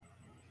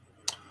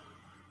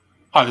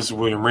Hi, this is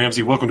William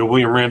Ramsey. Welcome to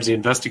William Ramsey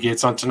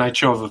Investigates. On tonight's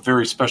show, I have a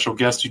very special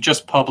guest who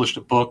just published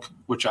a book,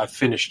 which I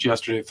finished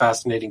yesterday, a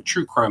fascinating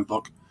true crime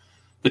book.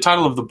 The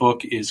title of the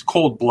book is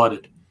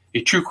Cold-Blooded,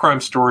 a true crime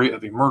story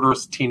of a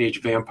murderous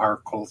teenage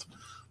vampire cult,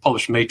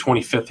 published May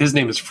 25th. His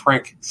name is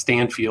Frank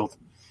Stanfield,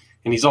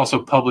 and he's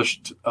also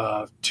published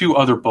two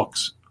other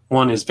books.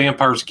 One is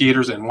Vampires,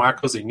 Gators, and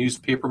Wackos, A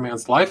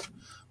Newspaperman's Life,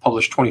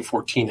 published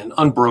 2014, and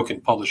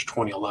Unbroken, published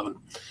 2011.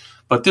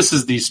 But this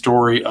is the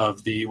story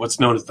of what's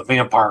known as the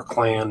Vampire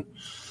Clan,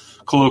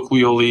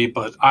 colloquially.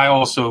 But I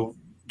also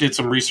did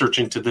some research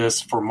into this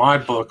for my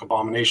book,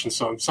 Abomination,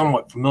 so I'm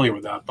somewhat familiar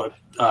with that. But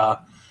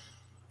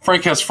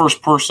Frank has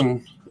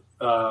first-person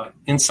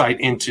insight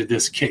into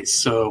this case,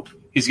 so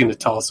he's going to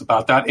tell us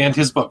about that and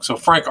his book. So,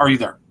 Frank, are you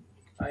there?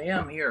 I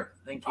am here.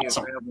 Thank you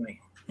for having me.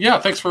 Yeah,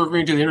 thanks for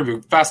agreeing to the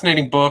interview.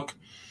 Fascinating book.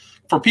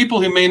 For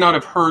people who may not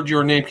have heard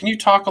your name, can you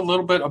talk a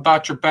little bit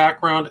about your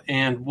background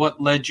and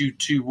what led you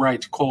to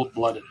write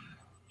Cold-Blooded?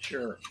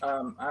 Sure.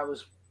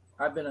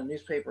 I've been a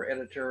newspaper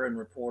editor and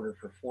reporter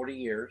for 40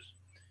 years.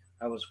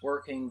 I was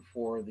working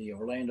for the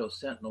Orlando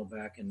Sentinel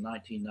back in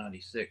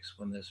 1996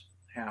 when this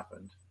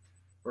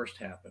first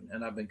happened,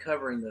 and I've been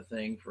covering the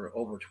thing for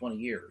over 20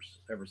 years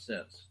ever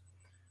since.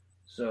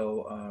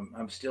 So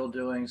I'm still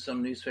doing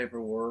some newspaper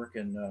work,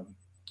 and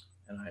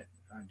I'm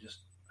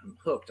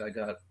hooked. I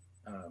got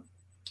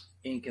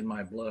ink in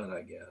my blood,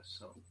 I guess.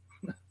 So,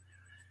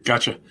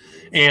 gotcha.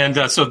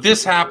 And so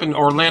this happened,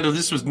 Orlando.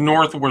 This was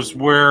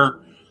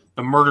where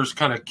the murders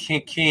kind of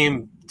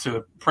came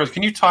to press.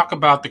 Can you talk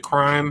about the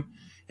crime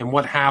and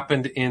what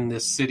happened in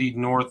this city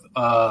north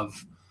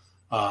of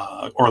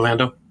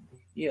Orlando?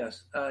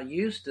 Yes,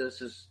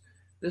 Eustis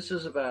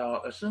is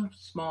about a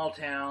small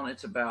town.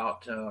 It's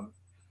about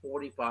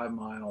 45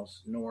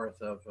 miles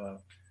north of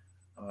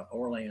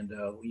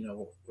Orlando,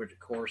 which of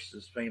course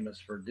is famous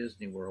for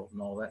Disney World and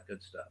all that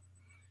good stuff.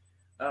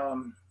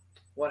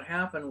 What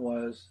happened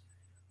was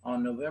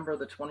on November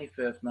the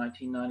 25th,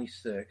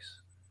 1996,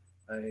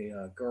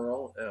 a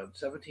girl, a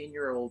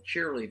 17-year-old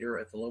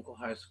cheerleader at the local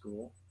high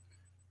school,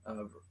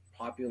 a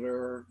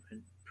popular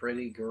and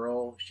pretty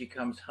girl, she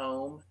comes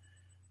home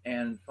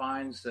and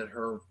finds that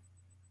her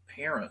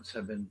parents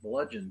have been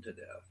bludgeoned to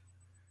death.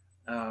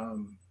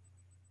 And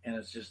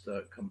it's just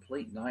a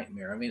complete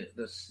nightmare. I mean,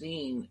 the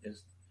scene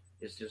is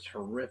just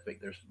horrific.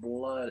 There's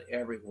blood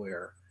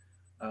everywhere.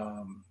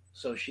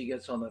 So she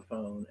gets on the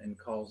phone and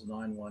calls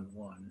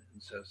 911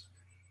 and says,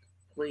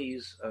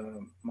 please,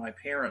 my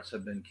parents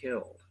have been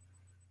killed.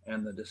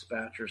 And the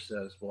dispatcher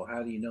says, well,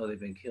 how do you know they've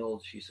been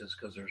killed? She says,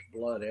 because there's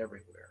blood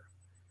everywhere.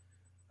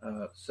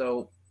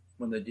 So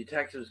when the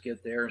detectives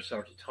get there and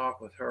start to talk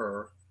with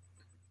her,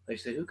 they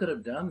say, who could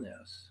have done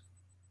this?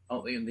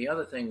 Oh, and the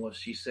other thing was,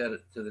 she said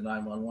it to the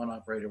 911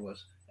 operator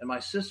was, and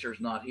my sister's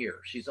not here.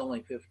 She's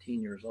only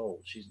 15 years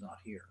old. She's not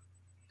here.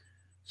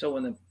 So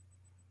when the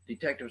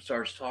detective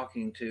starts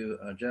talking to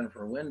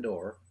Jennifer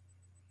Windor,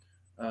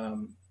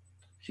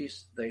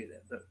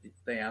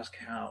 they ask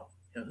how,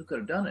 who could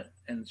have done it?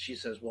 And she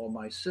says, well,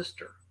 my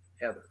sister,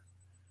 Heather.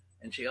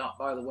 And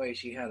by the way,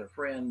 she had a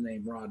friend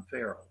named Rod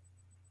Farrell.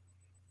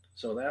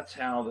 So that's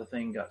how the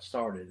thing got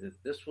started.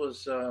 This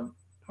was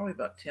probably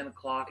about 10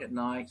 o'clock at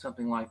night,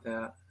 something like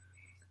that.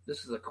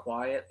 This is a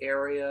quiet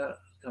area,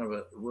 kind of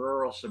a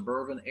rural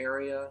suburban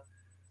area,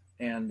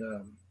 and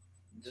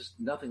just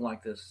nothing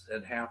like this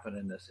had happened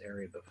in this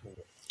area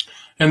before.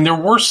 And there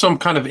were some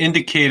kind of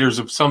indicators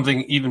of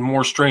something even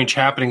more strange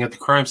happening at the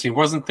crime scene.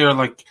 Wasn't there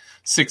like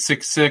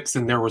 666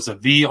 and there was a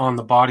V on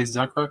the body? Is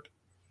that correct?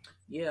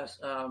 Yes.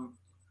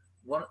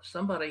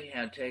 Somebody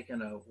had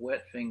taken a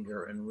wet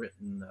finger and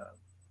written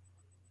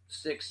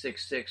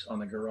 666 on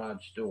the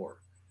garage door.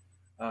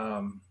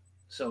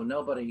 So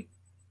nobody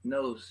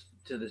knows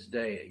to this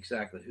day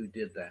exactly who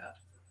did that.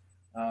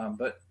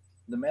 But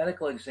the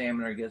medical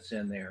examiner gets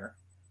in there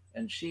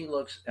and she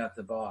looks at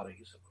the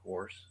bodies, of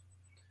course,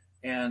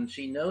 and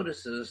she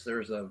notices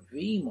there's a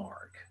V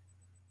mark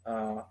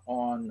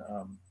on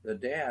the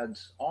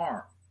dad's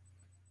arm.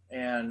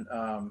 And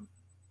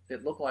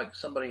it looked like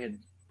somebody had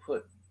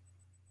put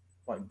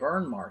like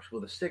burn marks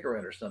with a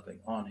cigarette or something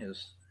on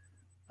his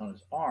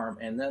arm.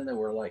 And then there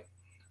were like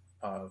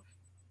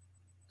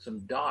some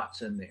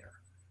dots in there.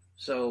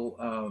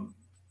 So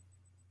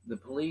the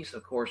police,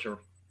 of course, are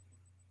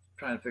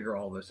trying to figure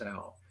all this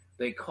out.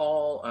 They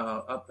call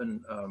up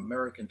in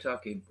Murray,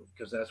 Kentucky,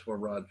 because that's where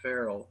Rod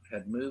Farrell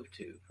had moved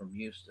to from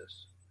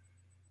Eustis.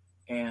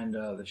 And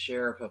the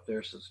sheriff up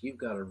there says, you've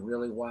got a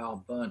really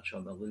wild bunch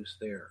on the loose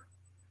there.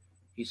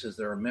 He says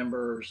there are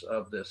members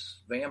of this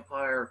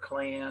vampire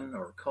clan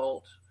or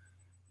cult.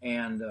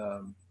 And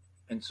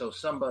so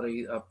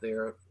somebody up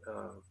there,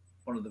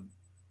 one of the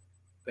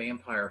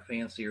vampire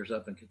fanciers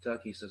up in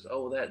Kentucky says,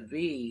 oh, that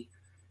V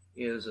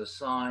is a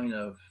sign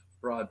of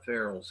Rod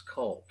Farrell's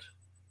cult.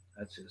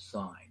 That's his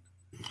sign.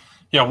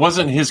 Yeah,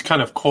 wasn't his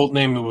kind of cult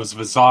name, it was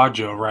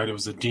Visaggio, right? It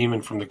was a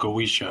demon from the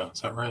Goetia. Is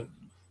that right?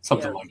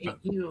 Something like that.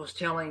 He was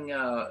telling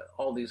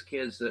all these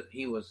kids that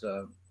he was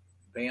a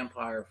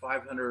vampire,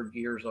 500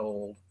 years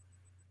old,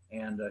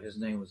 and his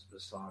name was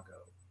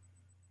Visago.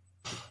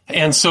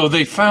 And so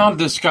they found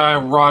this guy,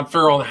 Rod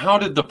Farrell. And how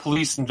did the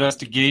police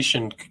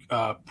investigation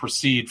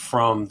proceed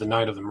from the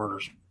night of the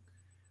murders?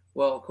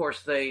 Well, of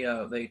course,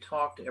 they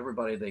talked to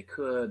everybody they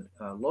could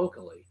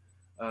locally.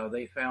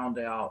 They found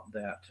out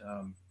that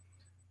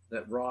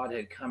Rod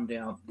had come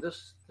down.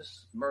 This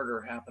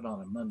murder happened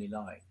on a Monday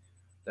night.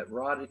 That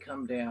Rod had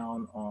come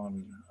down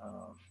on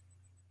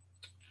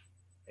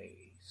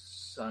a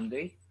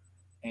Sunday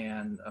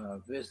and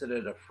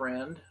visited a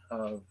friend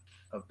of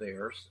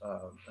theirs,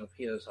 of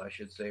his, I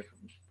should say,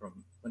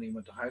 from when he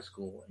went to high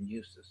school in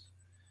Eustis.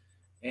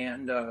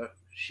 And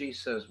she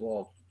says,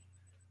 well,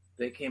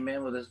 they came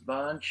in with this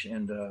bunch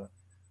and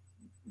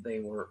they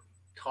were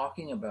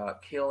talking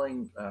about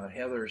killing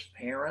Heather's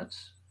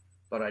parents,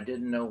 but I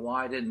didn't know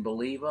why. I didn't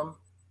believe them.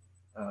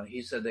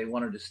 He said they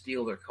wanted to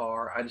steal their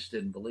car. I just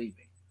didn't believe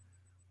him.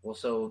 Well,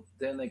 so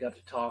then they got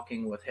to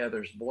talking with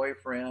Heather's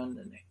boyfriend,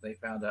 and they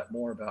found out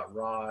more about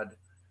Rod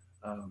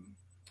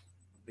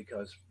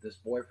because this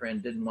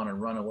boyfriend didn't want to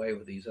run away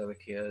with these other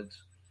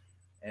kids.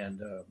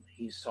 And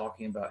he's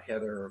talking about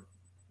Heather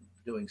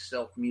doing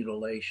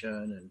self-mutilation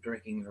and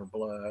drinking her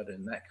blood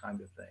and that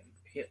kind of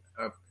thing.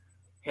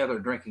 Heather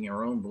drinking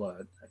her own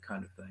blood, that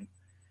kind of thing.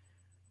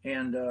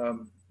 And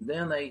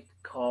then they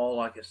call,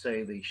 like I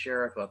say, the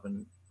sheriff up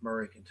in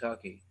Murray,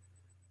 Kentucky,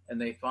 and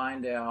they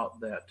find out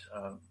that,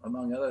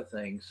 among other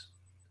things,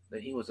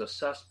 that he was a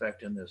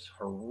suspect in this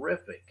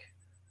horrific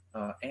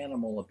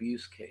animal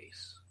abuse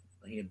case.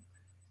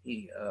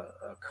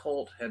 A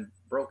cult had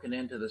broken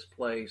into this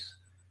place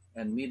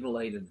and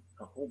mutilated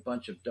a whole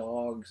bunch of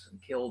dogs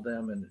and killed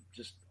them, and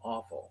just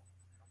awful.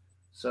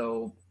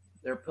 So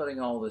they're putting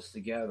all this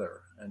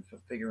together and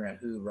figuring out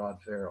who Rod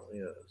Farrell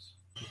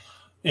is.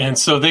 And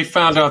so they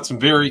found out some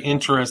very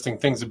interesting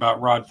things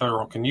about Rod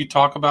Farrell. Can you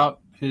talk about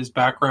his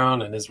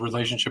background and his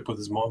relationship with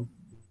his mom?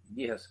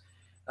 Yes.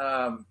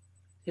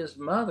 His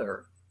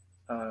mother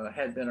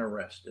had been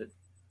arrested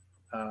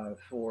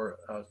for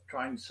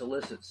trying to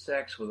solicit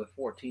sex with a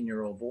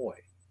 14-year-old boy,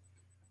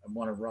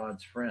 one of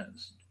Rod's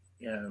friends.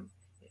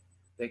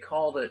 They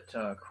called it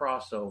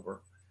crossover.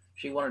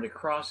 She wanted to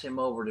cross him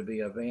over to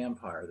be a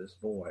vampire, this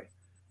boy,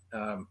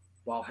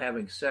 while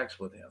having sex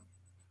with him.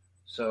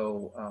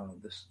 So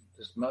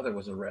this mother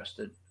was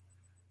arrested,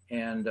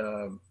 and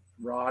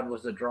Rod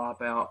was a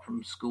dropout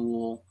from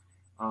school.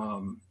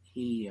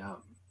 He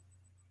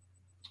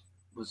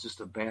was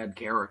just a bad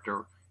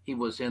character. He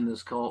was in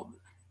this cult,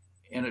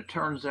 and it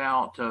turns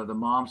out the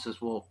mom says,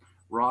 well,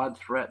 Rod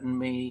threatened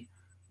me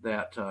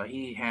that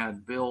he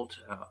had built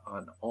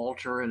an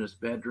altar in his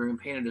bedroom,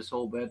 painted his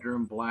whole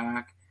bedroom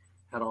black,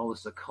 had all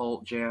this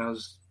occult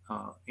jazz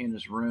in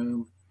his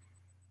room,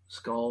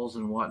 skulls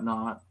and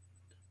whatnot.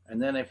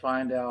 And then they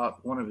find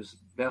out one of his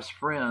best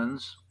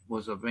friends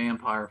was a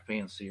vampire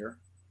fancier,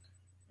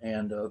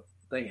 and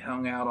they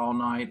hung out all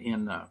night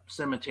in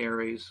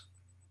cemeteries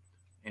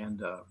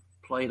and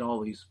played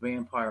all these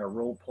vampire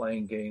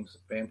role-playing games,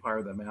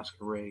 Vampire the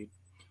Masquerade.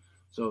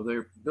 So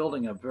they're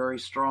building a very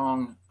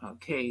strong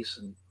case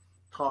and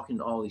talking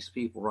to all these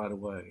people right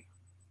away.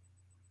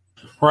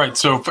 Right.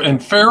 So,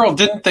 and Farrell,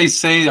 didn't they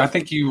say, I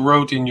think you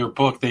wrote in your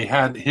book, they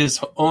had his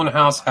own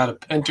house had a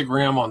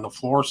pentagram on the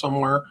floor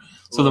somewhere.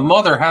 So the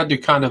mother had to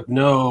kind of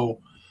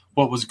know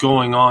what was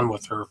going on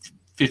with her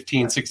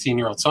 15,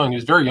 16-year-old son. He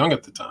was very young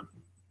at the time.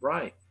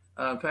 Right.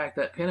 In fact,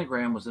 that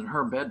pentagram was in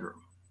her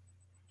bedroom.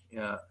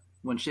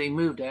 When she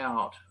moved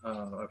out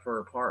of her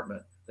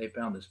apartment, they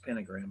found this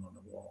pentagram on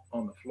the wall,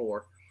 on the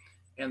floor.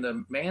 And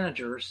the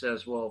manager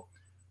says, well,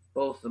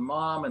 both the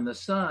mom and the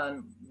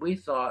son,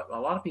 a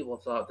lot of people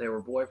thought they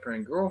were boyfriend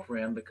and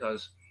girlfriend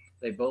because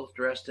they both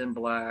dressed in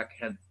black,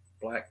 had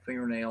black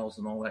fingernails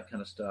and all that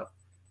kind of stuff,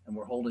 and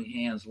were holding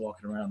hands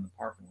walking around the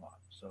parking lot.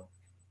 So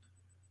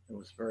it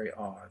was very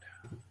odd.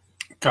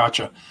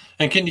 Gotcha.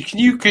 And can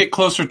you get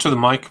closer to the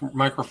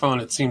microphone?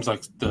 It seems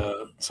like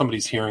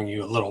somebody's hearing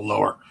you a little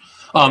lower.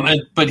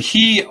 But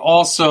he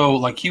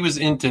also, he was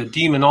into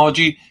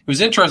demonology. It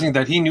was interesting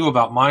that he knew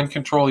about mind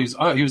control.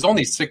 He was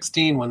only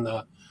 16 when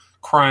the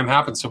crime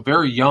happened, so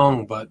very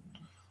young, but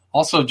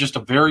also just a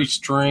very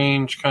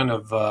strange kind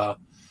of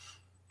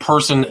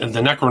person. And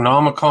the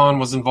Necronomicon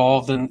was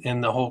involved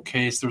in the whole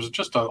case. There's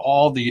just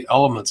all the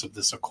elements of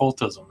this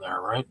occultism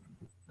there, right?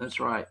 That's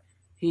right.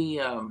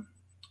 He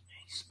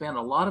spent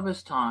a lot of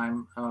his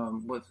time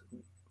with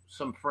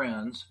some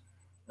friends,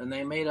 and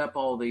they made up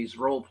all these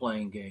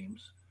role-playing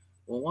games.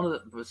 Well,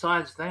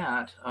 besides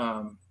that,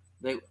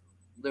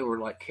 they were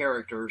like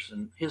characters,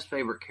 and his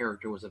favorite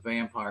character was a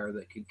vampire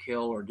that could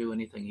kill or do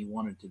anything he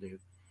wanted to do.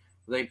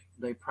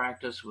 They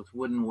practiced with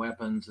wooden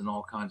weapons and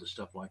all kinds of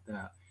stuff like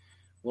that.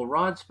 Well,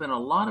 Rod spent a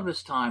lot of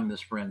his time,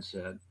 this friend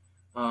said,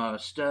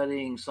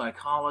 studying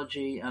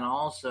psychology and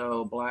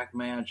also black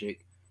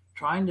magic,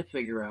 trying to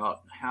figure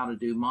out how to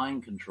do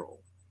mind control.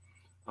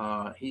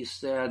 He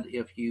said,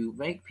 if you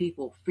make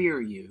people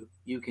fear you,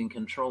 you can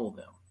control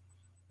them.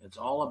 It's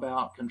all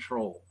about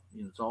control.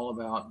 It's all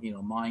about,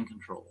 mind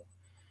control.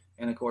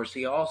 And of course,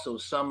 he also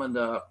summoned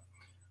up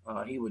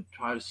he would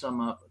try to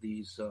sum up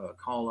these,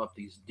 call up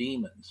these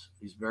demons,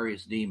 these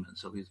various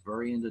demons. So he's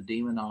very into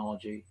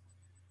demonology,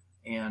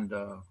 and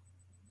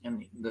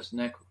this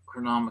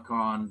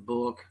Necronomicon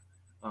book,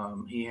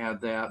 he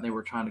had that. And they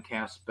were trying to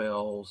cast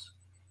spells.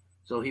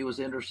 So he was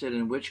interested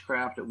in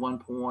witchcraft at one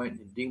point,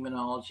 in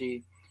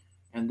demonology,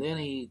 and then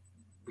he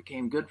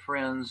became good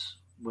friends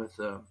with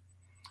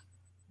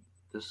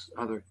this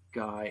other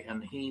guy,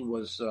 and he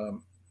was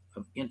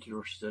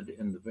interested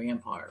in the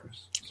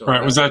vampires. So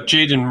right. Was that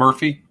Jaden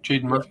Murphy?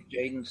 Jaden Murphy?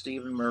 Jaden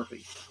Stephen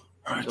Murphy.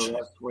 Right. So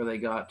that's where he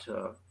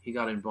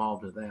got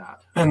involved in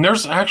that. And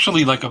there's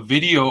actually like a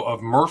video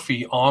of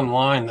Murphy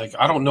online. Like,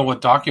 I don't know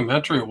what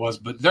documentary it was,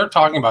 but they're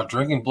talking about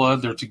drinking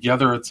blood. They're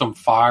together at some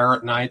fire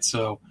at night.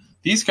 So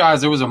these guys,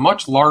 there was a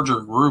much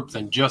larger group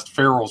than just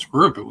Farrell's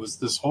group. It was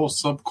this whole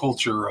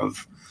subculture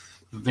of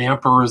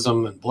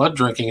vampirism and blood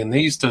drinking, and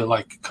they used to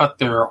like cut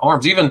their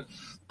arms. Even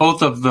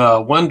both of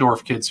the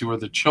Wendorf kids, who were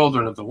the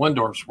children of the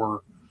Wendorfs,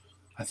 were,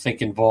 I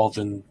think, involved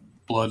in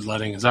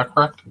bloodletting. Is that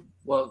correct?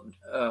 Well,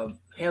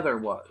 Heather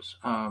was.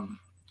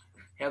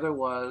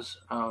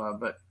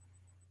 But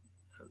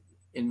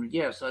in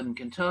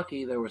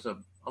Kentucky, there was a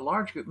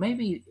large group,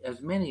 maybe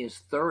as many as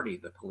 30,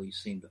 the police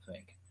seem to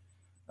think,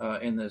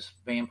 in this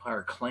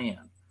vampire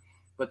clan.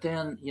 But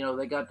then,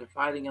 they got to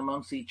fighting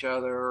amongst each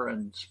other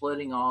and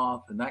splitting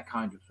off and that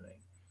kind of thing.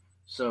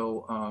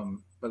 So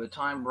by the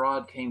time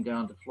Rod came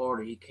down to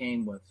Florida, he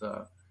came with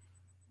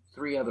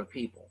 3 other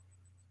people.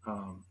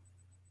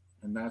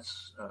 And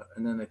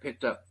then they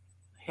picked up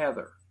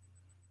Heather.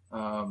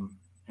 And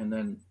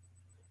then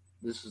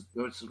this is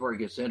where it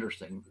gets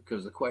interesting,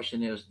 because the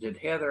question is, did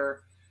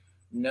Heather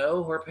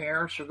know her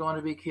parents were going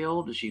to be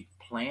killed? Did she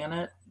plan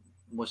it?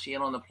 Was she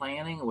in on the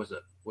planning? Was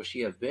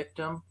she a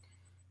victim?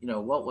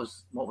 What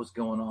was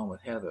going on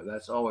with Heather?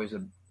 That's always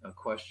a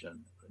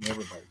question in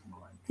everybody's mind.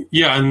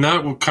 Yeah, and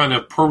that will kind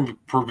of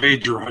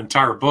pervade your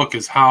entire book,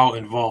 is how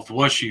involved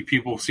was she?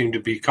 People seem to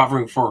be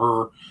covering for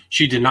her.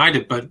 She denied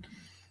it, but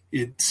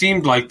it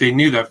seemed like they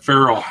knew that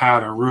Farrell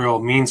had a real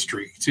mean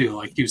streak, too.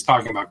 Like, he was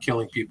talking about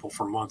killing people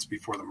for months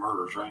before the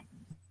murders, right?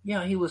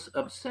 Yeah, he was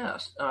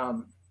obsessed.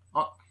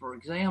 For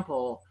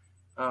example,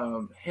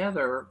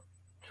 Heather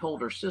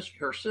told her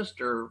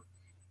sister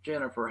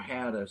Jennifer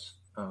had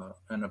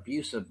an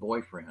abusive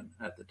boyfriend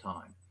at the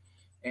time.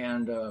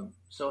 And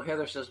so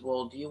Heather says,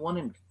 well, do you want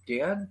him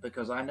dead?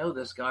 Because I know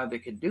this guy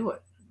that could do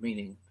it,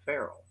 meaning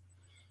Farrell.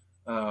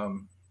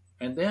 And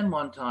then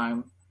one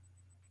time,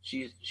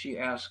 she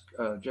asked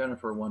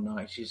Jennifer one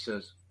night, she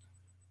says,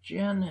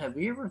 Jen, have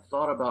you ever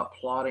thought about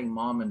plotting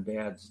Mom and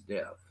Dad's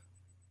death?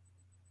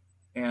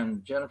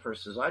 And Jennifer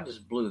says, I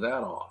just blew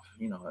that off.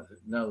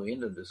 No,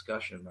 end of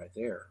discussion right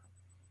there.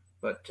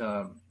 But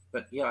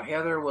yeah,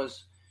 Heather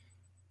was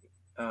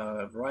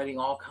writing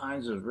all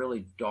kinds of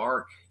really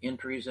dark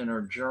entries in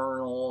her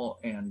journal,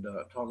 and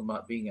talking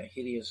about being a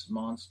hideous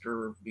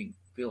monster,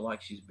 feel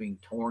like she's being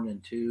torn in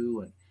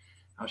two, and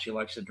how she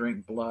likes to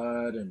drink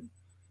blood, and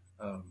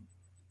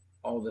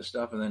all this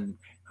stuff. And then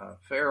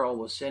Farrell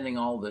was sending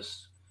all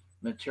this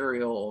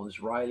material, all these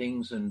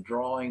writings and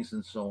drawings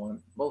and so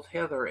on. Both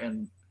Heather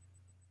and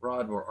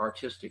Rod were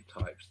artistic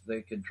types.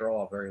 They could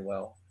draw very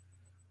well.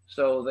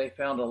 So they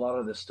found a lot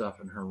of this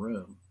stuff in her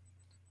room.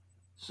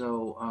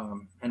 So,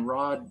 and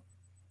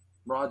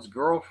Rod's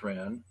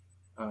girlfriend,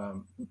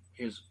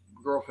 his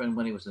girlfriend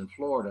when he was in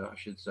Florida, I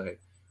should say,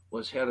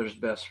 was Heather's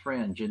best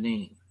friend,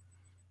 Janine.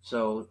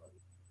 So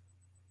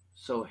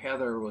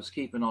Heather was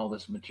keeping all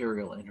this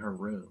material in her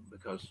room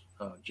because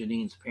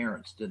Janine's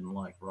parents didn't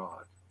like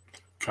Rod.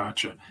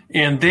 Gotcha.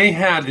 And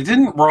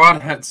didn't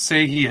Rod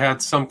say he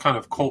had some kind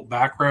of cult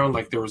background?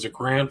 Like, there was a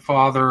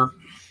grandfather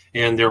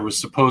and there was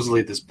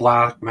supposedly this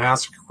Black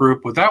Mask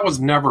group, but that was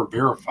never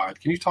verified.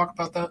 Can you talk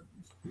about that?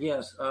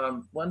 Yes.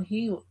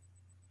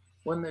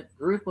 When the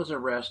group was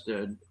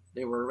arrested,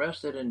 they were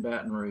arrested in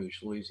Baton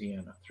Rouge,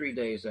 Louisiana, 3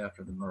 days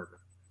after the murder.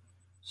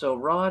 So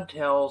Rod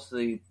tells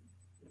the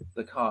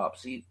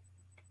cops,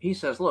 he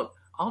says, look,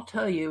 I'll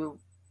tell you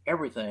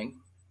everything.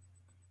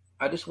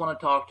 I just want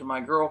to talk to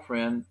my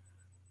girlfriend,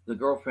 the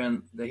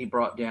girlfriend that he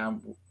brought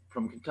down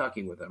from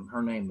Kentucky with him.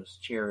 Her name was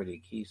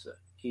Charity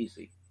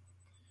Kesey.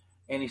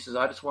 And he says,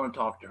 I just want to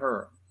talk to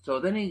her. So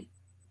then he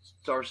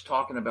starts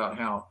talking about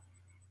how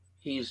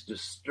he's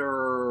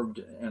disturbed,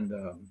 and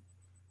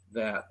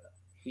that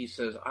he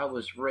says, I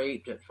was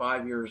raped at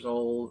 5 years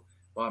old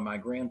by my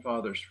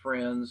grandfather's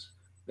friends.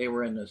 They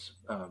were in this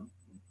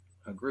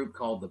a group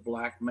called the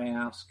Black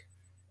Mask,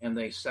 and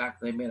they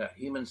made a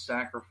human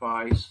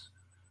sacrifice.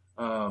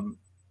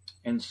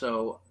 And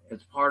so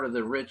it's part of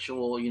the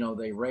ritual,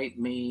 they raped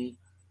me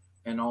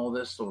and all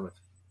this sort of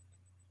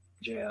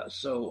jazz.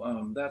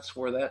 So that's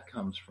where that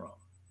comes from.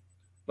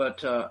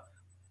 But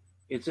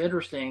it's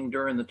interesting,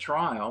 during the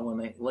trial, when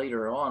they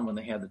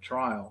had the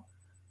trial,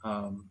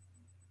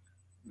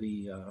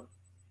 the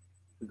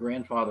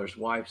grandfather's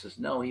wife says,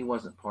 no, he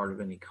wasn't part of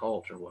any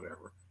cult or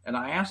whatever. And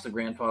I asked the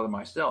grandfather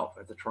myself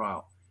at the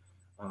trial.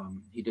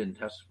 He didn't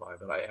testify,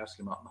 but I asked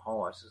him out in the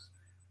hall. I says,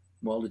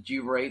 Well, did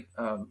you rape?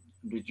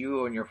 Did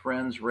you and your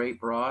friends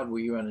rape Rod? Were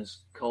you in his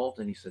cult?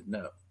 And he said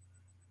no.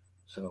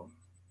 So.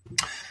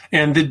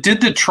 And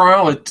did the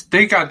trial?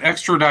 They got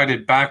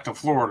extradited back to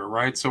Florida,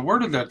 right? So where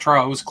did that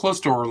trial? It was close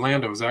to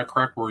Orlando. Is that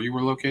correct? Where you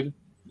were located?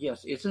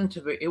 Yes, it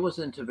was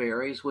in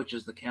Tavares, which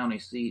is the county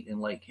seat in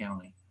Lake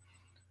County.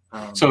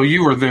 So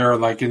you were there,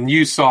 like, and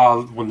you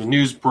saw when the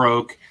news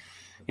broke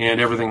and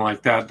everything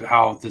like that,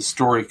 how the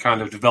story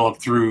kind of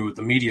developed through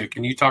the media.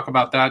 Can you talk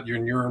about that?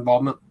 Your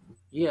involvement?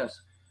 Yes,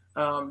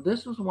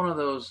 this was one of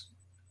those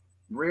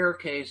rare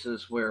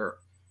cases where,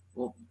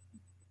 well,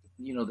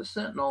 the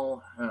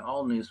Sentinel,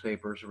 all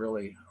newspapers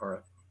really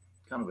are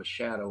kind of a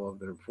shadow of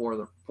their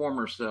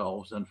former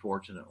selves,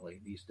 unfortunately,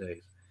 these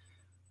days.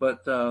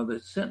 But the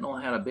Sentinel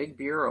had a big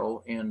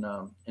bureau in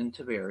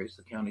Tavares,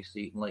 the county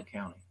seat in Lake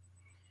County.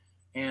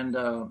 And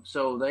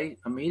so they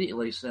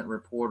immediately sent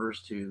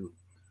reporters to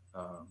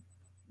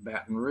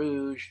Baton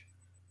Rouge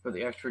for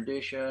the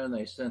extradition.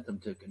 They sent them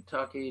to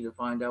Kentucky to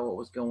find out what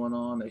was going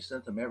on. They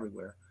sent them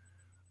everywhere.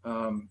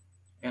 And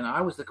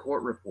I was the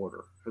court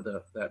reporter for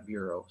that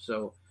bureau.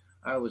 So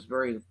I was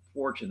very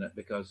fortunate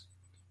because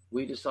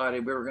we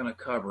decided we were going to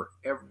cover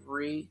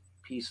every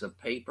piece of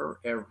paper,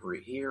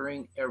 every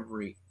hearing,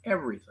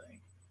 everything.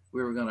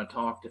 We were going to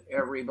talk to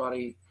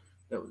everybody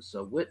that was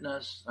a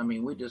witness. I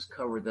mean, we just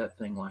covered that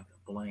thing like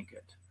a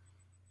blanket.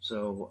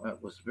 So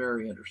it was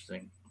very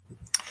interesting.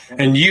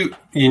 And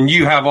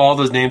you have all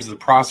those names of the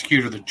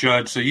prosecutor, the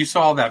judge. So you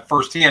saw that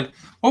firsthand.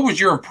 What was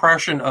your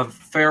impression of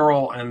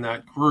Farrell and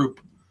that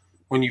group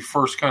when you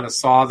first kind of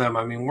saw them?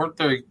 I mean, weren't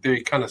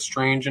they kind of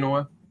strange in a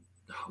way?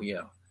 Oh,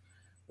 yeah.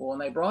 Well, when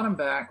they brought him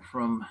back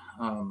from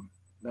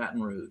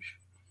Baton Rouge,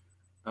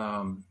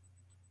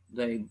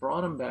 they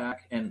brought him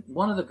back, and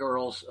one of the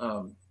girls,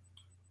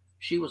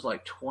 she was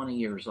like 20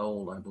 years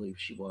old, I believe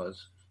she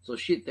was. So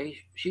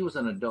she was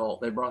an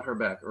adult. They brought her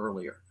back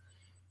earlier.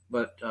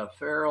 But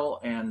Farrell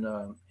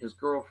and his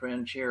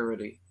girlfriend,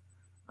 Charity,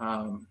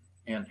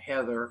 and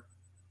Heather,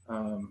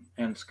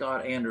 and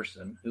Scott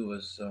Anderson, who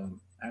was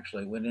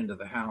actually went into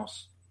the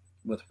house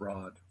with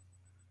Rod,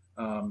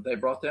 they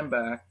brought them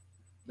back.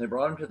 They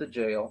brought him to the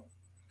jail.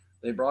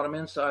 They brought him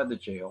inside the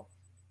jail.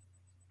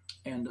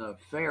 And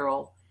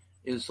Farrell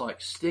is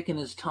like sticking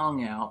his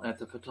tongue out at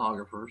the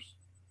photographers.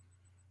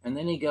 And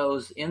then he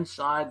goes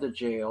inside the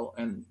jail,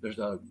 and there's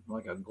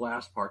like a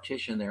glass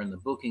partition there in the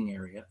booking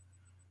area.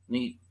 And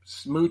he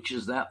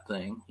smooches that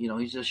thing.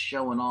 He's just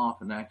showing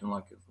off and acting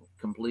like a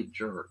complete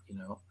jerk,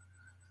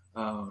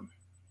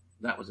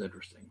 That was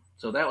interesting.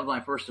 So that was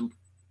my first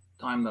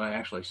time that I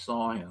actually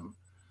saw him.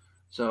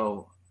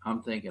 So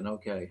I'm thinking,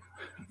 okay,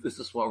 this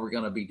is what we're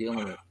going to be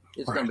dealing with.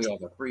 It's going to be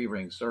like a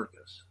free-ring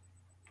circus.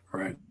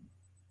 Right.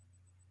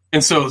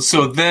 And so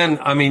then,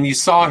 I mean, you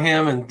saw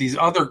him and these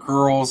other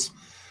girls.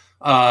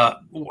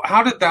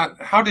 How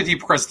did he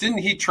progress? Didn't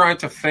he try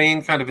to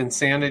feign kind of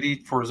insanity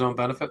for his own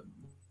benefit?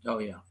 Oh,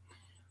 yeah.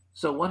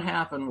 So what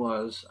happened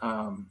was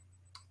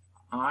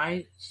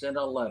I sent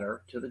a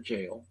letter to the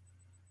jail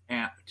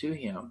to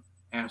him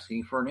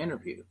asking for an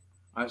interview.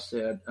 I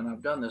said, and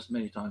I've done this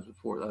many times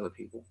before with other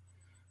people,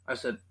 I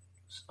said,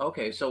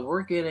 okay, so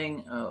we're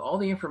getting all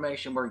the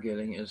information we're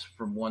getting is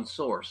from one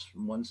source,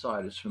 from one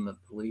side is from the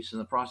police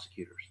and the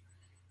prosecutors.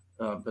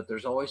 But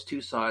there's always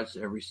two sides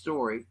to every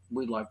story.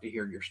 We'd like to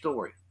hear your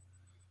story.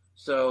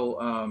 So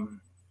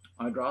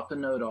I dropped a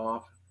note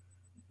off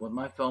with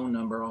my phone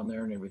number on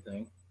there and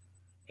everything.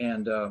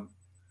 And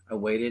I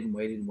waited and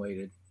waited and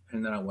waited.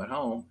 And then I went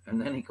home, and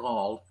then he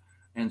called.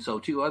 And so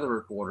two other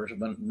reporters have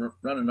been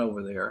running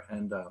over there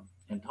and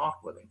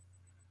talked with him.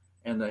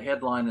 And the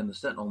headline in the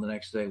Sentinel the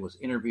next day was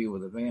Interview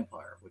with a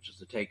Vampire, which is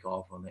the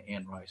takeoff on the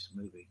Anne Rice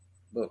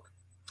book.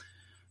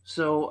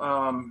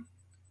 So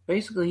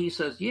basically he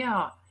says,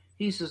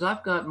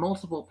 I've got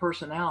multiple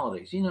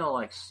personalities,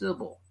 like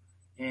Sybil.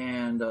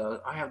 And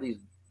I have these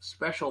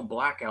special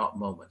blackout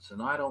moments.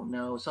 And I don't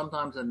know,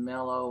 sometimes I'm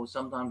mellow,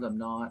 sometimes I'm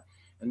not.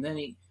 And then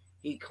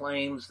he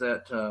claims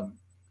that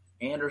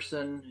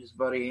Anderson, his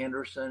buddy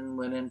Anderson,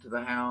 went into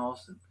the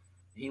house and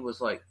he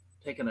was like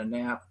taking a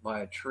nap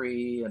by a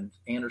tree, and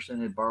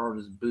Anderson had borrowed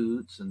his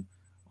boots and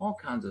all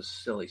kinds of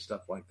silly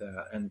stuff like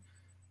that. And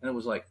it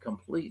was like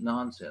complete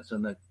nonsense.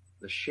 And the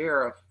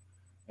sheriff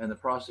and the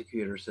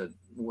prosecutor said,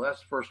 well,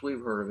 that's the first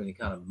we've heard of any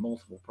kind of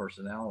multiple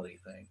personality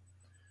thing.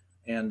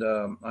 And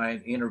I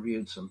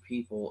interviewed some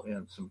people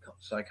and some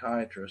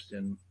psychiatrists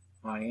in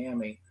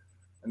Miami,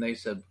 and they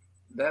said,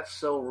 that's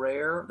so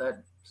rare,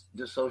 that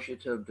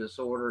dissociative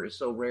disorder is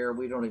so rare,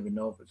 we don't even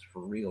know if it's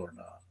for real or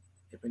not,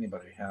 if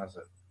anybody has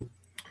it.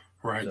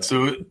 Right.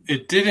 So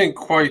it didn't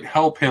quite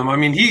help him. I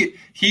mean,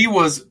 he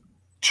was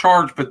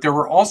charged, but there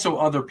were also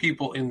other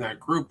people in that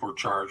group were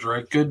charged,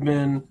 right?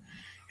 Goodman,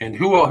 and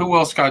who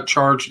else got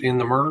charged in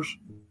the murders?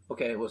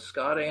 Okay, it was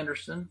Scott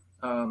Anderson.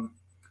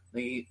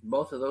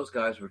 Both of those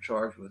guys were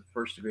charged with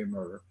first-degree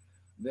murder.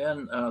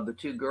 Then the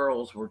two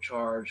girls were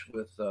charged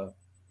with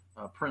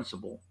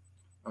principal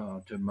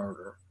to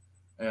murder,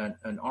 and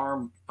an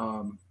armed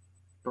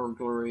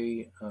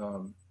burglary,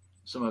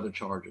 some other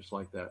charges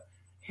like that.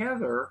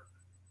 Heather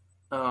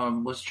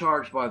was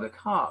charged by the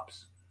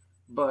cops.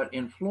 But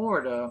in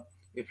Florida,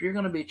 if you're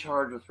going to be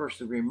charged with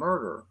first-degree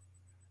murder,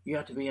 you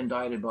have to be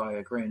indicted by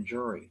a grand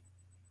jury.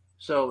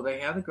 So they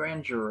have a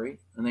grand jury,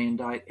 and they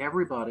indict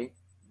everybody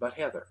but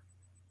Heather.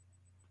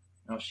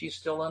 Now, she's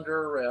still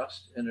under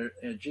arrest in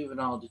a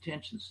juvenile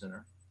detention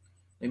center.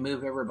 They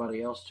move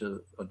everybody else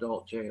to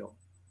adult jail.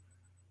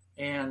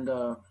 And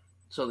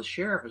so the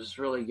sheriff is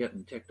really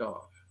getting ticked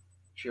off,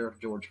 Sheriff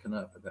George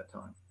Knupp at that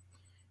time.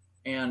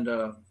 And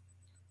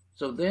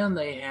so then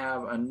they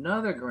have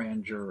another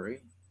grand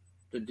jury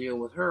to deal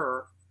with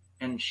her,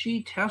 and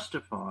she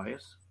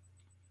testifies.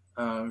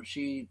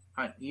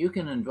 You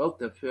can invoke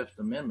the Fifth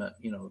Amendment,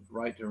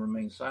 right to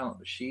remain silent,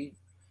 but she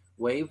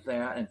waived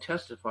that and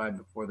testified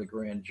before the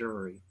grand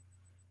jury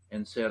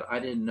and said, I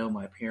didn't know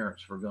my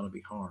parents were going to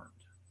be harmed.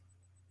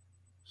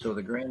 So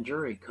the grand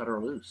jury cut her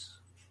loose.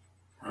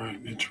 Right,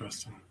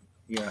 interesting.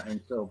 Yeah,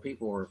 and so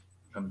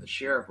the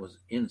sheriff was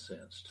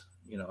incensed,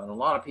 and a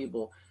lot of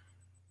people,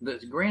 the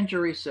grand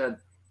jury said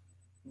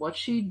what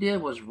she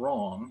did was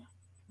wrong.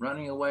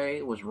 Running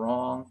away was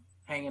wrong.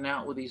 Hanging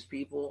out with these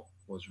people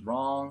was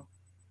wrong,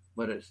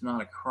 but it's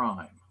not a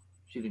crime.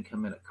 She didn't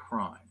commit a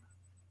crime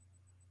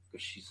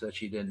because she said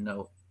she didn't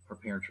know her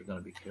parents were going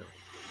to be killed.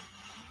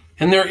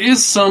 And there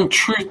is some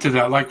truth to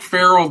that. Like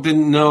Farrell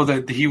didn't know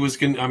that he was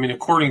going to,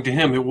 according to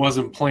him, it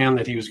wasn't planned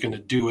that he was going to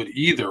do it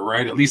either,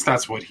 right? At least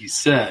that's what he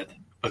said,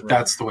 but right.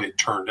 That's the way it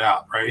turned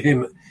out, right?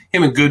 Him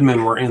and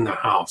Goodman were in the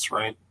house,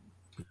 right?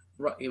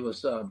 Right. It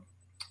was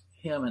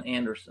him and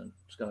Anderson,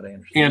 Scott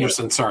Anderson.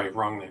 Anderson, yeah. Sorry,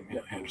 wrong name. Yeah,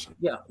 Anderson.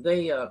 Yeah,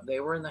 they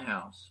were in the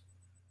house.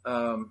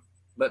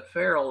 But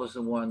Farrell is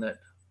the one that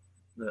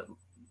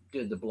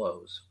did the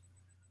blows.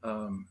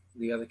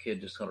 The other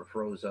kid just sort of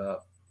froze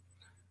up.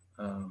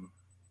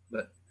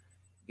 But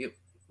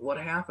what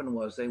happened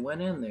was they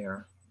went in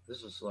there.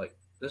 This is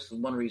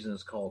one reason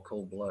it's called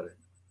cold-blooded.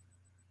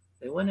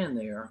 They went in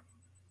there,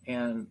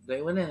 and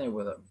they went in there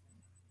with a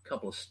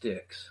couple of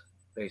sticks,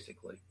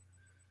 basically.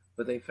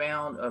 But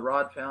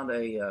Rod found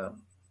a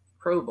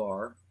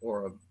crowbar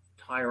or a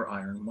tire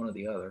iron, one or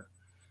the other,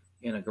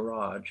 in a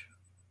garage.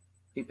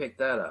 He picked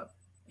that up.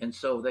 And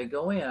so they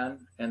go in,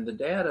 and the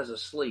dad is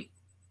asleep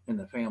in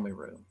the family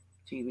room.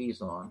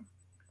 TV's on,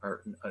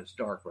 or it's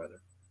dark,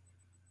 rather.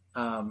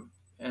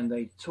 And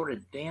they sort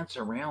of dance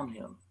around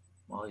him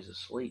while he's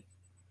asleep.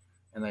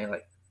 And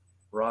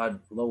Rod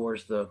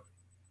lowers the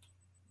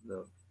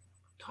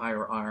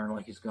tire iron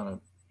like he's going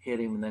to hit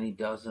him, and then he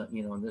doesn't,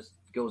 and this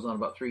goes on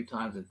about 3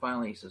 times. And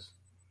finally he says,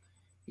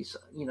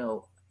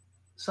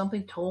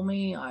 something told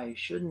me I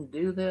shouldn't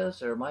do this.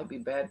 There might be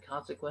bad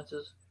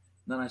consequences.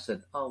 And then I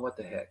said, oh, what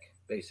the heck,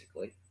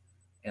 basically.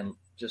 And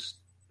just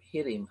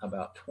hit him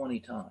about 20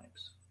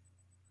 times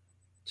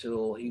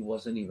till he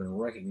wasn't even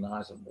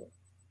recognizable.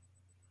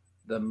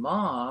 The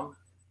mom,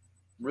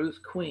 Ruth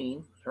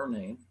Queen, her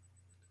name,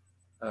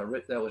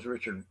 that was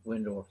Richard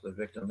Windorf, the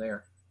victim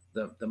there.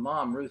 The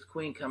mom, Ruth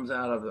Queen, comes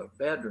out of the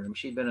bedroom.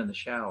 She'd been in the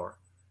shower.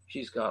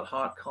 She's got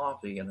hot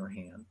coffee in her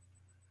hand.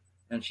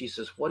 And she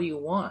says, what do you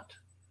want?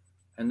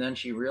 And then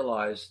she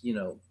realized,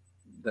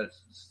 that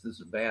this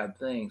is a bad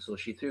thing. So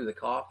she threw the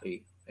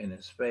coffee in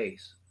his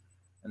face.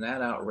 And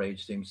that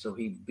outraged him. So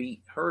he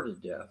beat her to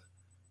death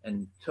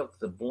and took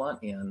the blunt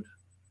end,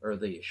 or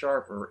the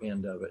sharper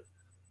end of it,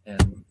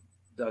 and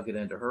dug it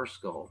into her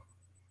skull.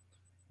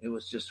 It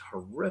was just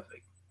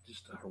horrific.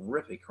 Just a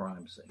horrific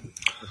crime scene.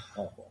 Just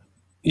awful.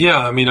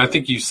 Yeah, I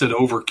think you said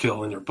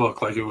overkill in your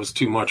book, like it was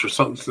too much or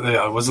something.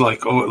 Yeah, it was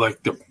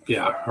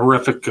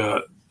horrific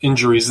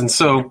injuries. And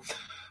so,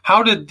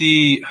 how did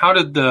the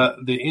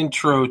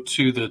intro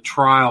to the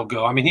trial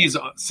go? He's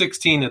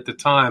 16 at the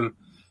time,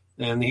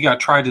 and he got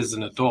tried as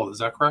an adult. Is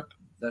that correct?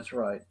 That's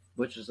right.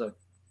 Which is a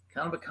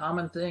kind of a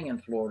common thing in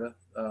Florida.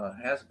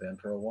 Has been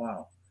for a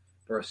while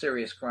for a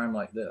serious crime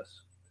like this.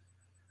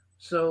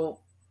 So,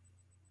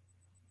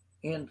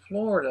 in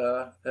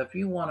Florida, if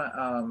you want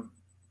to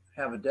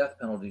have a death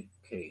penalty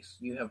case,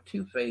 you have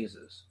 2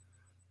 phases.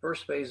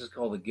 First phase is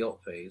called the guilt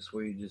phase,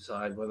 where you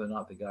decide whether or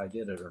not the guy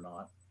did it or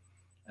not.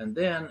 And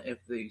then if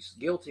he's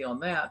guilty on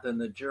that, then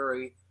the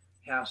jury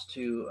has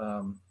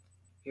to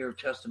hear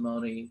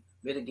testimony,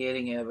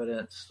 mitigating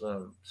evidence,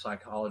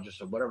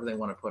 psychologists, or whatever they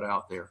want to put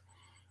out there,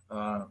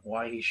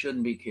 why he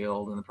shouldn't be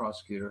killed, and the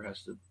prosecutor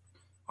has to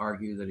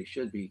argue that he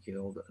should be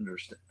killed under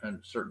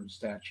certain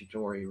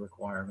statutory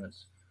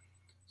requirements.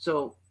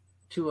 So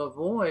to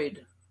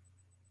avoid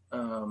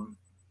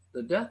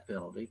the death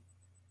penalty,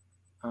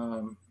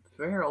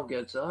 Farrell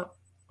gets up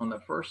on the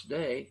first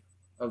day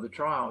of the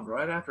trial,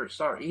 right after it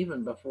starts,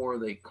 even before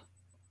the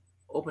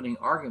opening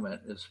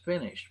argument is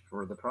finished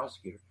for the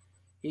prosecutor.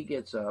 He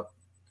gets up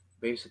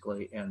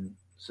basically and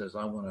says,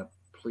 I want to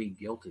plead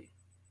guilty,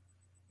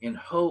 in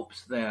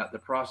hopes that the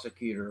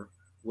prosecutor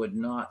would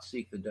not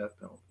seek the death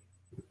penalty.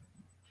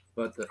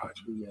 But the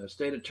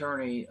state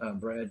attorney,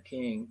 Brad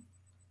King,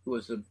 who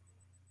was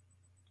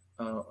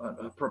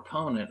a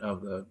proponent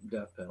of the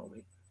death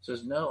penalty,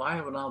 says, no, I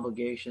have an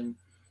obligation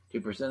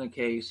to present a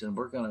case, and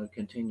we're going to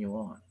continue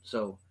on.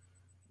 So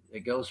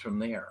it goes from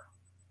there.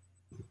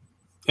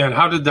 And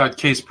how did that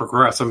case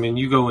progress? I mean,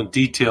 you go in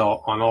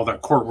detail on all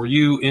that court. Were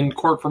you in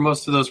court for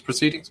most of those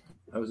proceedings?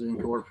 I was in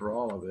court for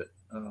all of it.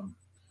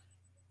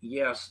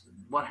 Yes,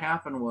 what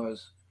happened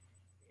was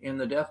in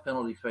the death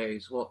penalty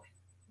phase, well,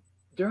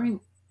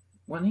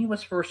 when he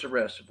was first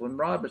arrested, when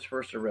Rod was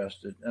first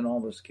arrested and all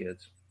those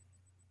kids,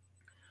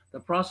 the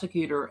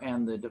prosecutor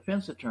and the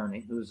defense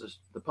attorney, who is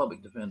the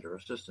public defender,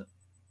 assistant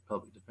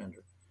public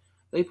defender,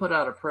 they put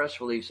out a press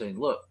release saying,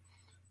 look,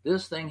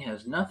 this thing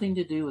has nothing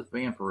to do with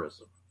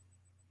vampirism.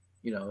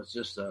 It's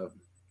just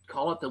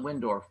call it the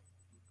Windorf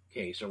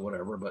case or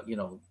whatever, but,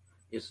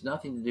 it's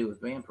nothing to do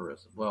with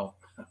vampirism. Well,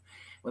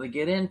 when they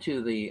get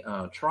into the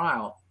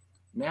trial,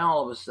 now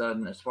all of a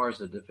sudden, as far as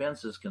the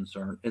defense is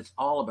concerned, it's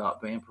all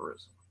about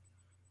vampirism.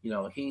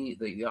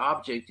 The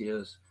object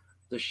is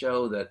to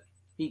show that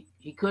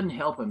he couldn't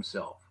help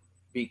himself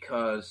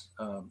because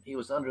he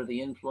was under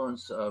the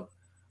influence of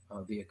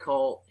the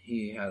occult.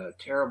 He had a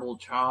terrible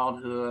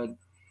childhood,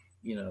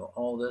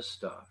 all this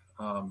stuff.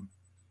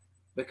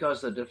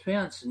 Because the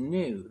defense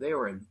knew they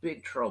were in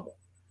big trouble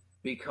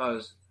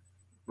because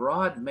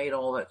Rod made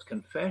all that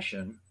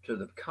confession to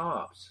the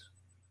cops,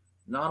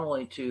 not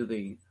only to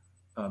the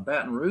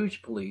Baton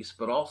Rouge police,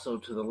 but also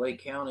to the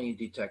Lake County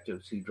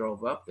detectives who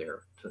drove up there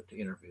to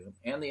interview him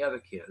and the other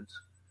kids.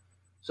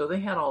 So they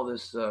had all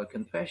this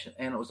confession,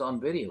 and it was on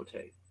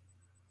videotape.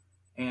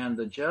 And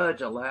the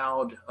judge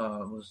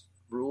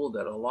ruled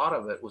that a lot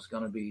of it was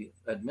going to be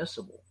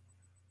admissible.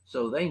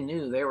 So they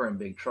knew they were in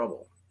big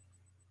trouble.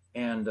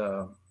 And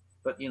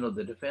but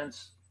the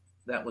defense,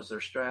 that was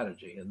their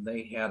strategy, and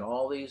they had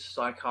all these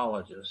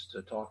psychologists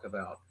to talk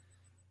about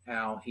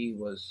how he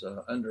was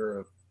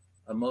under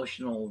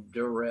emotional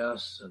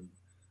duress and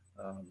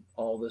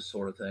all this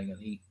sort of thing, and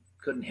he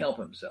couldn't help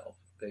himself,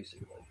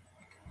 basically.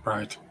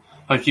 Right,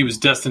 like he was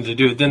destined to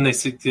do it. Then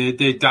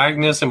they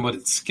diagnosed him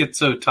with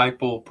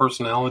schizotypal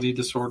personality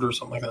disorder or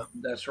something like that.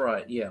 That's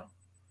right. Yeah.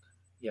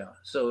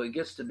 So it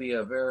gets to be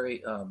a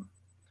very,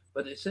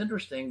 but it's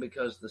interesting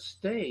because the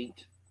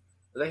state.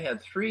 They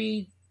had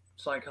 3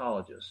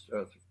 psychologists,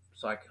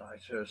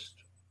 psychiatrists,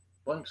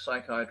 1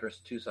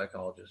 psychiatrist, 2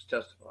 psychologists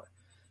testify.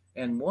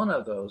 And one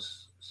of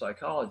those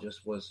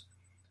psychologists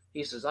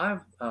he says, I've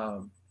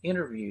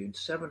interviewed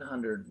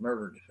 700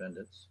 murder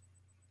defendants,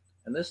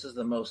 and this is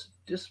the most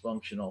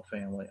dysfunctional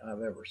family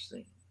I've ever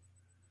seen.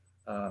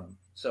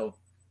 So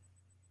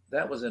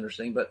that was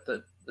interesting, but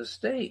the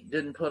state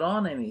didn't put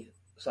on any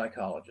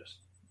psychologists.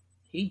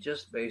 He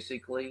just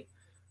basically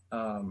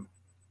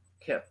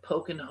kept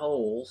poking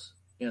holes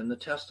in the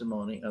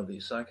testimony of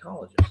these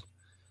psychologists.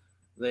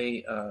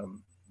 They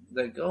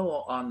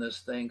go on this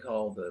thing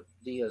called the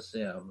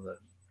DSM, the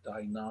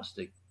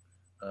Diagnostic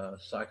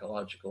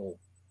Psychological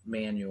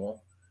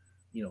Manual.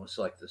 It's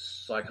like the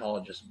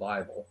psychologist's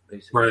Bible,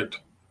 basically.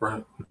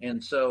 Right.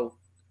 And so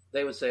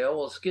they would say, oh,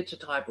 well,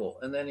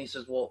 schizotypal. And then he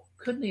says, well,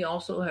 couldn't he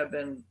also have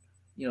been,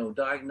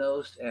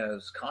 diagnosed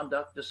as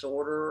conduct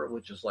disorder,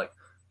 which is like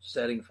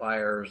setting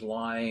fires,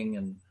 lying,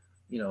 and,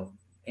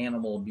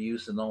 animal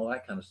abuse and all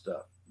that kind of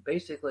stuff.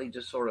 Basically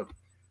just sort of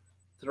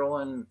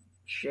throwing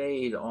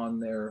shade on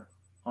their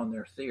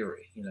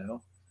theory,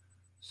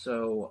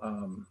 So,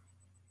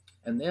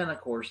 and then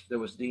of course there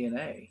was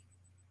DNA.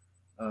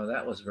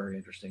 That was very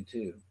interesting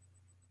too.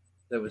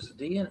 There was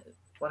DNA.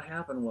 What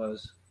happened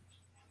was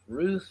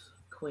Ruth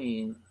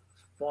Queen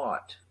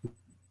fought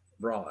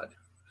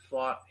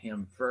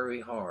him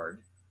very hard.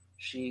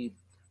 She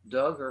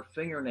dug her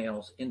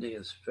fingernails into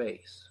his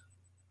face.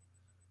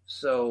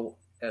 So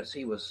as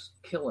he was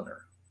killing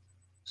her.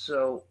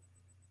 So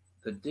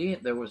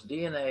there was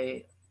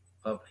DNA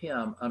of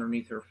him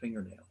underneath her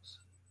fingernails.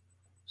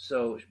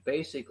 So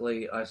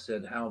basically I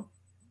said how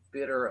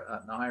bitter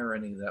an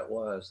irony that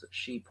was that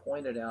she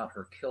pointed out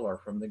her killer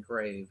from the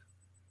grave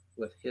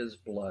with his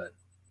blood.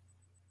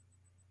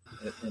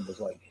 It was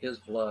like his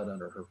blood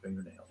under her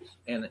fingernails.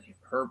 And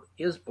her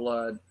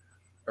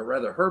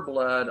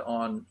blood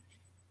on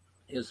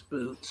his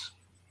boots.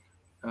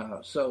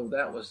 So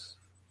that was,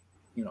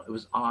 it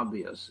was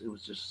obvious. It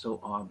was just so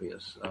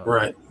obvious.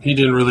 Right. He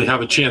didn't really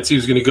have a chance. He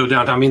was going to go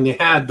down. I mean, they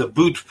had the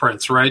boot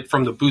prints, right,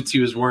 from the boots he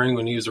was wearing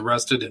when he was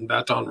arrested in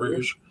Baton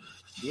Rouge.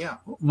 Yeah.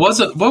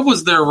 What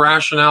was their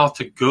rationale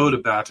to go to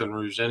Baton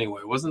Rouge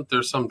anyway? Wasn't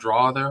there some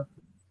draw there?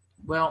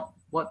 Well,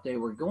 what they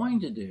were going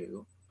to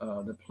do,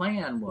 the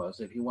plan was,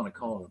 if you want to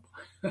call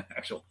it an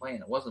actual plan,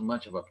 it wasn't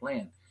much of a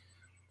plan.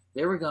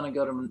 They were going to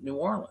go to New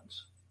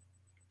Orleans.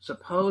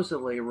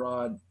 Supposedly,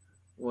 Rod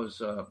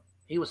was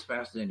he was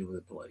fascinated with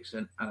the place,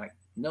 and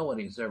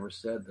nobody's ever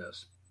said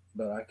this,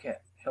 but I can't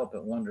help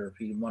but wonder if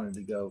he wanted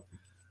to go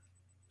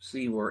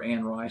see where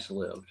Anne Rice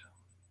lived.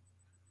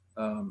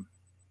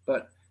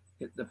 But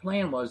the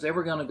plan was they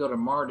were going to go to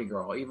Mardi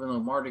Gras, even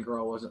though Mardi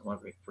Gras wasn't like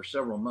for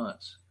several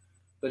months.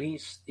 But he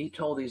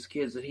told these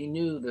kids that he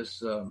knew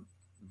this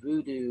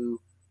voodoo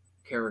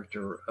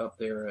character up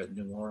there at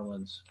New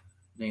Orleans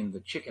named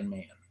the Chicken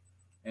Man,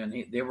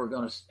 and they were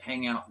going to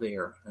hang out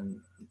there and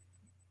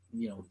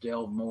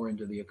delve more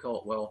into the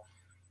occult. Well,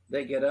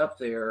 they get up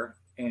there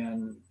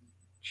and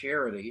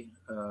Charity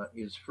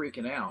is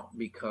freaking out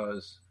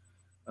because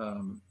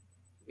Um,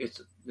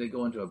 they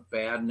go into a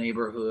bad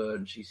neighborhood,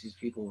 and she sees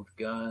people with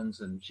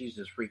guns, and she's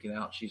just freaking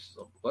out. She says,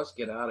 "Let's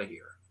get out of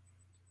here."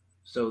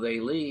 So they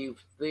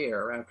leave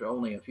there after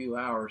only a few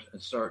hours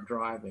and start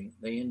driving.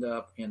 They end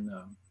up in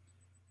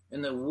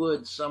the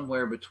woods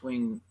somewhere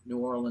between New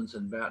Orleans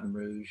and Baton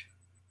Rouge,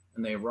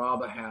 and they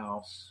rob a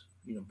house,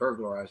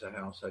 burglarize a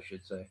house, I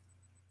should say.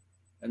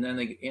 And then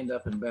they end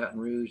up in Baton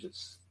Rouge.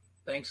 It's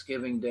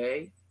Thanksgiving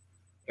Day.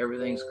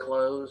 Everything's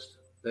closed.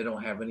 They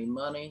don't have any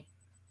money.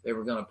 They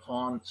were going to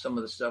pawn some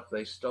of the stuff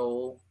they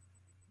stole.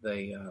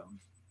 They,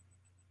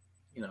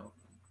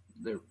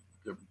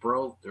 they're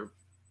broke. They're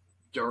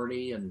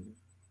dirty and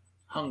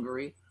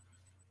hungry.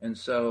 And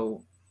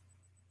so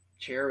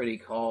Charity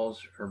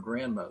calls her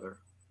grandmother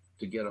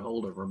to get a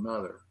hold of her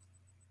mother.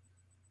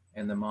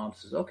 And the mom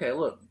says, "Okay,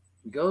 look,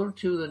 go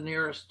to the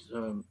nearest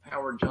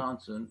Howard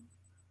Johnson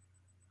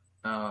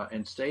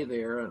and stay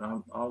there,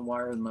 and I'll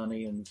wire the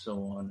money," and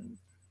so on.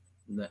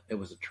 And it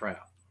was a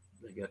trap.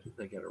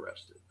 They get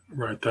arrested.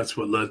 Right, that's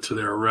what led to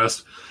their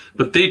arrest.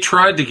 But they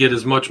tried to get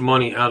as much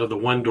money out of the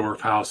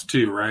Wendorf house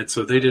too, right?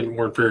 So they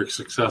weren't very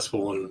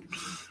successful in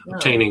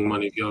obtaining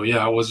money.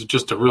 Yeah, it was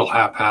just a real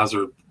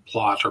haphazard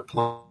plot or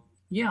plan.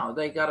 Yeah,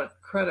 they got a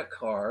credit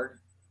card,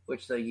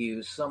 which they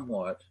used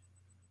somewhat.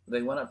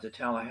 They went up to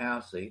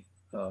Tallahassee.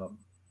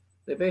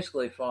 They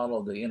basically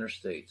followed the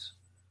interstates.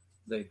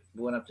 They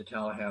went up to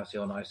Tallahassee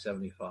on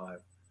I-75.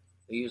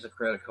 They used a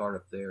credit card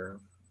up there.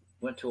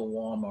 Went to a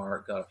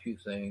Walmart, got a few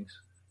things,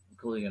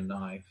 including a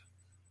knife.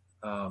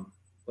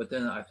 But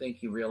then I think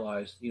he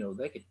realized,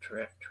 they could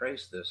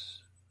trace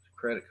this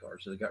credit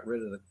card. So they got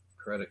rid of the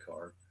credit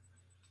card.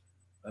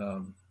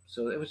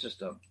 So it was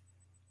just a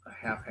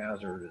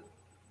haphazard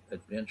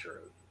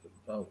adventure at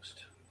the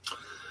most.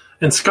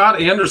 And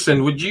Scott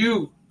Anderson, do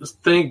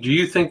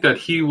you think that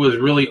he was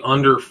really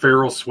under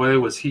Farrell's sway?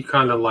 Was he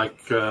kind of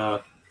like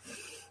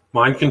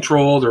mind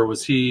controlled, or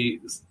was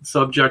he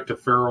subject to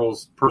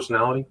Farrell's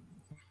personality?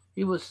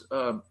 He was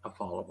a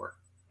follower.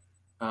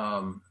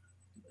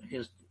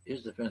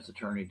 His defense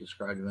attorney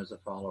described him as a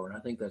follower, and I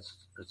think that's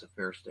a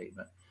fair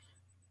statement.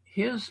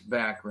 His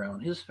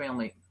background, his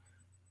family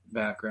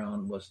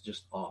background was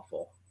just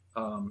awful.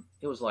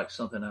 It was like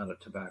something out of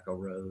Tobacco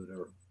Road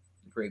or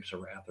Grapes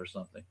of Wrath or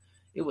something.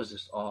 It was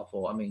just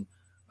awful. I mean,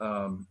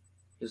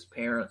 his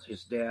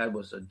dad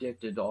was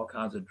addicted to all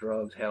kinds of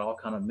drugs, had all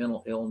kinds of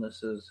mental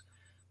illnesses.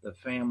 The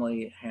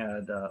family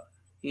had,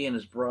 he and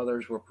his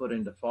brothers were put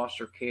into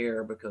foster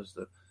care because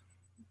the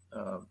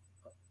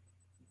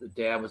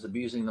dad was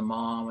abusing the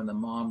mom, and the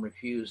mom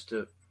refused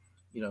to,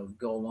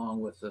 go along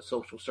with the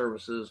social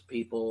services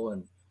people.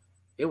 And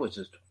it was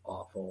just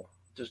awful.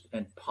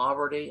 And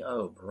poverty,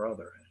 oh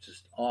brother, it's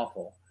just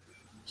awful.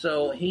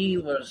 So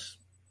he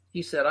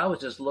said, "I was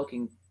just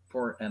looking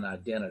for an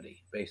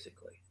identity,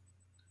 basically."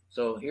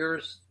 So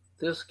here's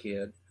this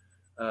kid,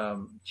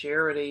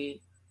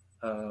 Charity,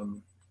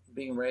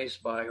 being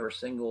raised by her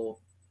single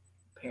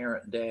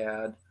parent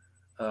dad.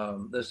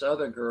 This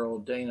other girl,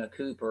 Dana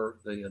Cooper,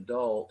 the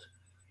adult,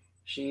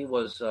 she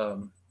was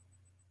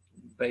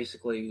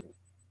basically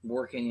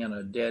working in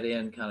a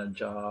dead-end kind of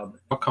job.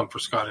 I'll come for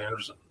Scott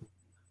Anderson.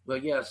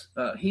 But yes,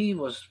 he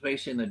was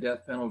facing the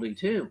death penalty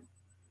too.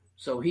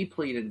 So he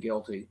pleaded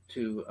guilty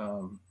to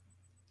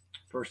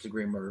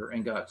first-degree murder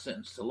and got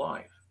sentenced to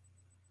life.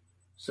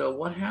 So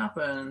what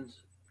happened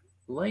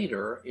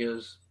later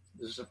is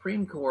the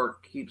Supreme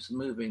Court keeps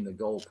moving the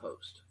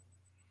goalpost.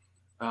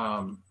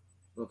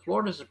 The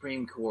Florida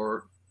Supreme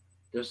Court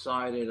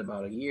decided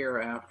about a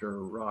year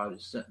after Rod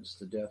is sentenced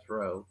to death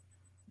row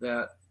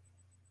that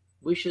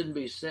we shouldn't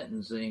be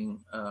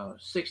sentencing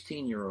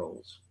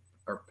 16-year-olds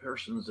or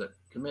persons that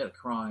commit a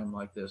crime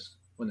like this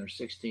when they're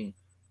 16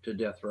 to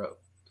death row.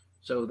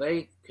 So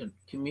they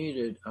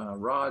commuted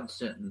Rod's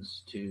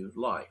sentence to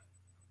life.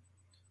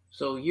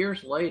 So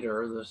years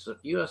later, the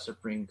U.S.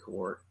 Supreme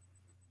Court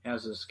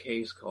has this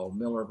case called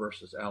Miller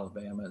versus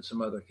Alabama and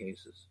some other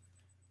cases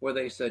where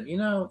they said,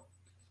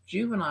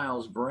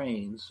 juveniles'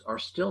 brains are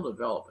still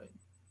developing.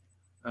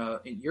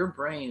 Your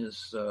brain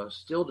is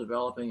still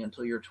developing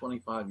until you're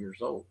 25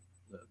 years old,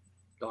 the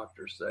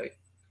doctors say.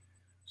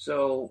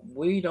 So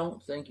we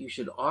don't think you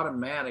should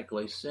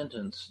automatically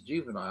sentence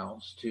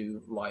juveniles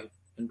to life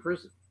in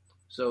prison.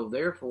 So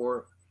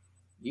therefore,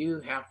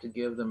 you have to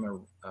give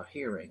them a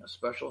hearing, a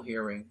special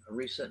hearing, a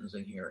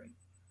resentencing hearing.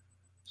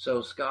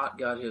 So Scott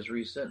got his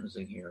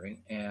resentencing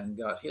hearing and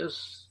got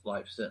his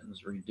life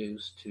sentence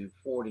reduced to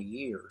 40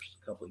 years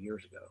a couple of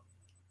years ago.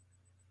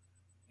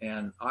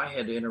 And I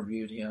had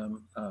interviewed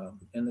him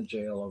in the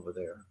jail over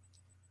there.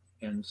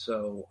 And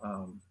so,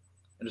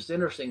 and it's an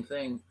interesting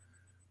thing,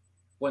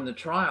 when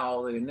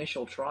the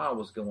initial trial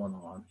was going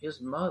on,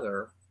 his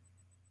mother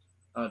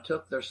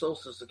took their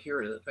Social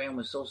Security, the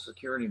family's Social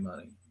Security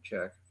money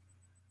check,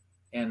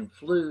 and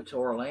flew to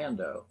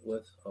Orlando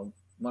with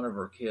one of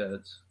her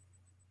kids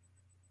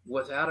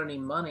without any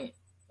money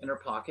in her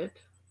pocket,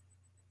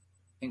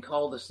 and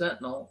called the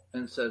Sentinel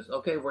and says,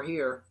 "Okay, we're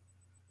here,"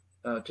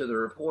 to the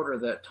reporter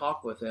that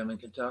talked with him in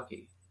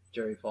Kentucky,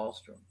 Jerry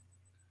Falstrom.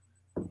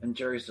 And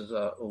Jerry says,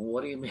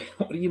 what do you mean?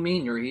 What do you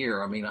mean you're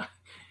here? I mean,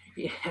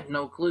 he had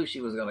no clue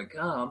she was going to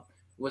come.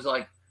 It was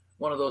like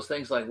one of those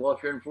things like, well,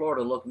 if you're in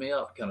Florida, look me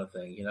up kind of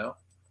thing,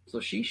 So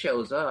she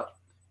shows up,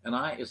 and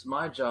it's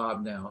my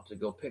job now to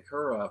go pick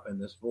her up and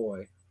this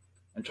boy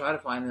and try to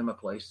find them a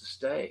place to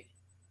stay.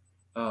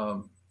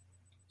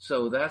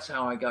 So that's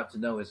how I got to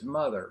know his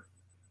mother.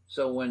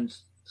 So when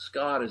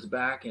Scott is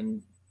back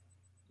in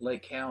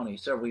Lake County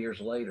several years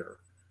later,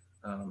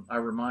 I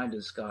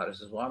reminded Scott, I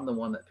says, well, I'm the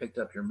one that picked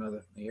up your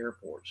mother from the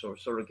airport. So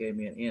it sort of gave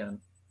me an in.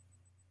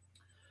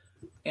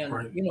 And,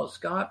 right.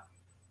 Scott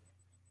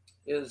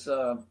was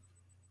a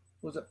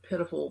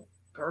pitiful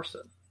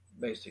person,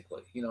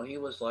 basically. He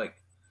was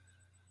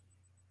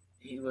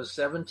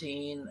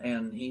 17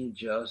 and he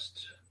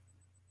just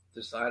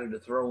decided to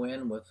throw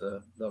in with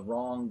the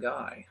wrong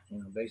guy.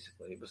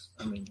 Basically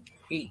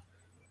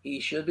he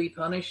should be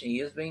punished.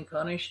 He is being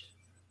punished,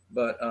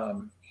 but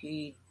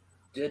he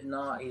was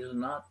not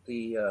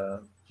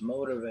the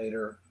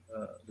motivator,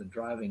 the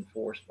driving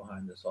force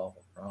behind this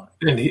awful crime.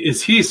 And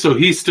so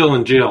he's still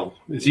in jail?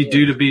 Is he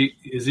due to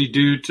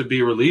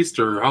be released,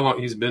 or how long?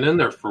 He's been in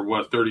there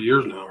for 30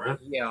 years now, right?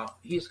 Yeah,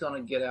 he's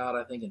going to get out,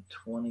 I think, in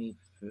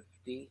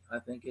 2050, I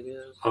think it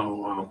is. Oh,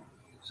 wow.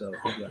 So,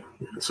 yeah.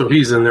 So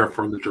he's in there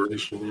for the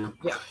duration,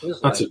 yeah. Yeah.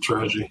 That's a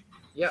tragedy.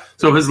 Yeah.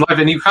 So his life,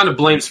 and he kind of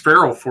blames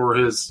Farrell for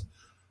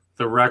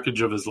the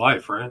wreckage of his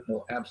life, right?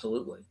 Well,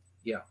 absolutely.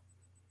 Yeah.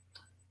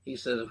 He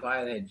says if I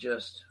had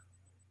just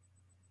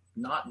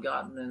not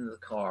gotten in the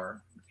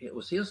car, it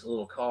was his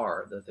little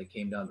car that they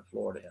came down to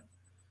Florida in.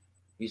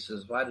 He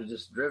says if I'd have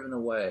just driven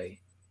away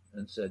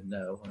and said,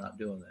 no, we're not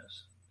doing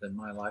this, then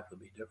my life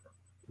would be different.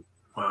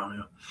 Wow,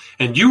 yeah.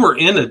 And you were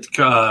in an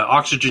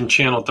Oxygen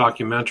Channel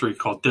documentary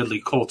called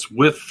Deadly Cults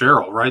with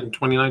Farrell, right, in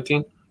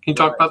 2019? Can you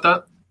talk about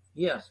that?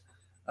 Yes.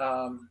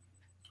 That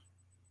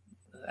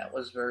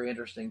was very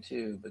interesting,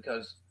 too,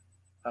 because,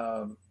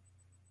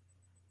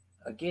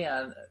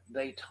 again,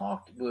 they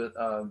talked with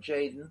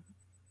Jaden,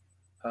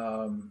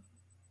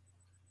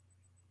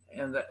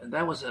 and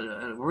that was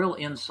a real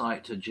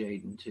insight to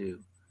Jaden,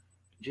 too.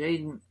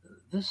 Jaden,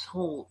 this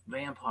whole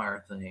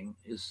vampire thing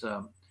is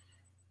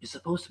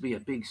supposed to be a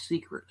big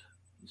secret,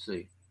 you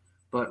see.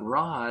 But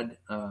Rod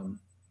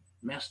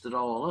messed it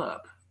all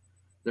up.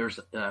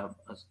 There's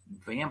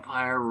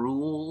vampire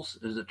rules,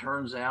 as it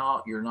turns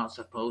out. You're not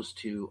supposed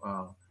to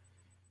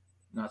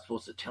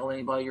tell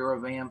anybody you're a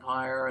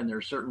vampire, and there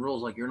are certain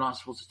rules, like you're not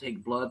supposed to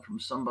take blood from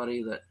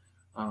somebody that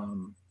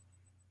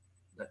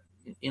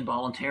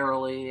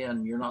involuntarily,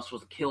 and you're not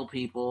supposed to kill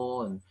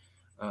people, and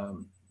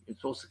you're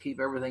supposed to keep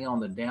everything on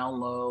the down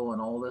low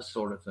and all this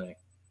sort of thing.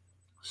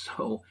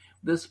 So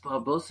this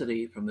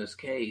publicity from this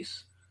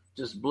case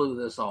just blew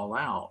this all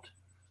out.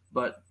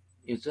 But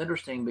it's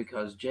interesting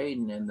because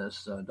Jaden in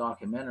this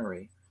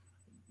documentary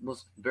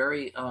was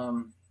very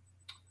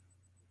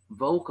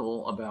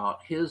vocal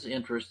about his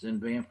interest in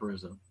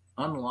vampirism.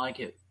 Unlike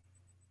it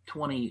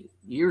 20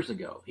 years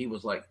ago, he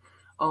was like,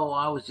 oh,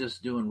 I was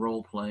just doing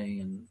role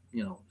playing and,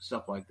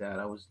 stuff like that.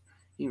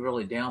 He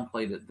really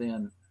downplayed it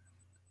then.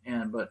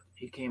 But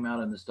he came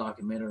out in this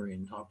documentary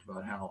and talked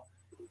about how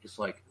it's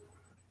like,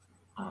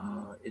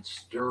 it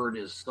stirred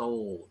his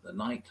soul. The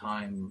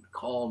nighttime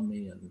called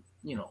me, and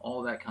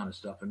all that kind of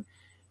stuff. And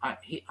I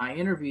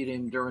interviewed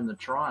him during the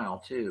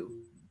trial too,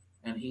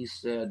 and he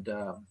said,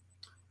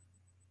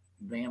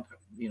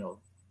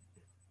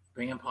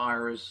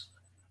 vampires.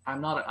 I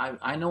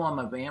know I'm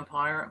a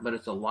vampire, but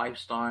it's a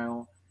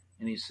lifestyle.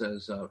 And he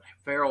says,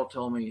 Farrell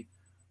told me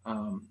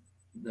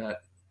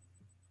that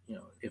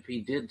if he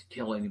ever did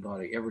kill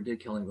anybody,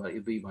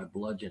 it'd be by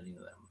bludgeoning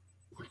them,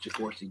 which of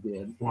course he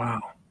did.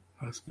 Wow.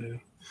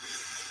 Fascinating.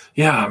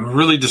 Yeah,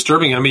 really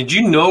disturbing. I mean, do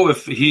you know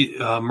if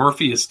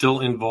Murphy is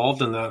still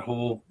involved in that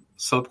whole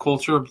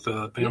subculture of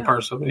the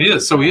vampire sub? He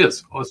is. So he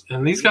is.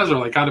 And these guys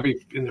are got to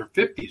be in their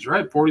 50s,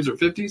 right? 40s or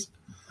 50s?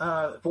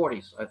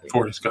 40s, I think.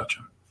 40s, gotcha.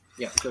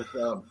 Yeah,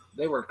 because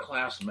they were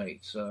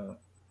classmates.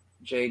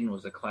 Jaden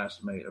was a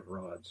classmate of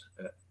Rod's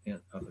up in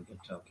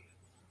Kentucky.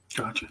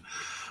 Gotcha.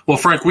 Well,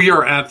 Frank, we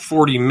are at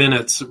 40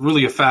 minutes.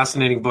 Really a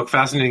fascinating book,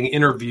 fascinating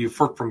interview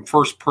from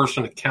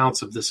first-person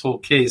accounts of this whole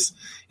case.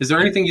 Is there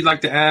anything you'd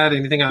like to add,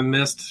 anything I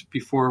missed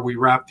before we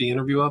wrap the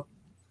interview up?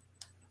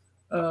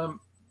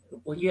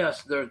 Well,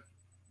 yes,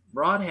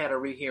 Rod had a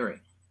rehearing.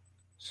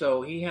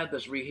 So he had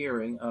this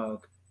rehearing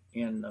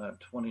in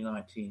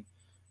 2019.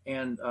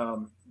 And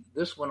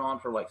this went on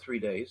for like 3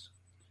 days.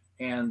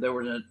 And there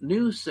was a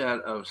new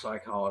set of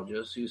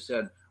psychologists who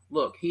said,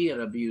 look, he had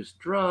abused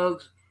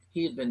drugs.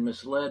 He had been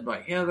misled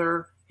by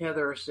Heather.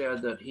 Heather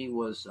said that he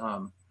was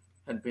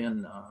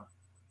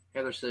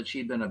Heather said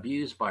she'd been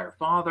abused by her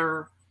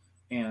father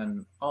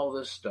and all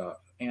this stuff.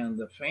 And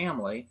the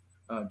family,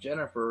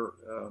 Jennifer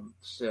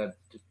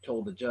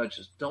told the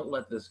judges, don't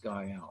let this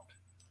guy out.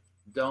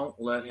 Don't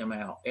let him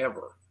out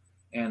ever.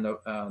 And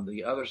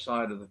the other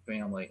side of the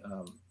family,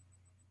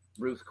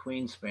 Ruth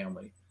Queen's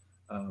family,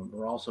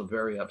 were also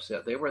very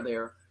upset. They were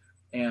there.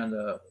 And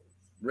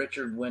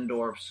Richard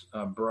Wendorf's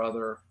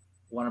brother,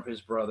 one of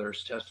his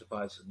brothers,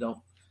 testified, said, don't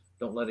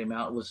let him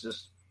out. It was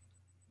just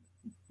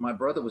my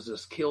brother was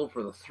just killed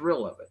for the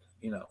thrill of it,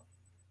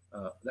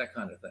 that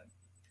kind of thing.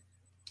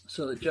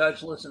 So the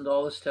judge listened to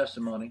all this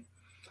testimony,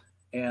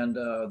 and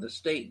the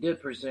state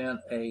did present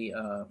a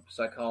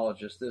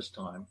psychologist this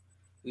time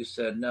who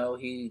said, no,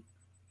 he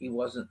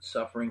wasn't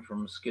suffering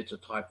from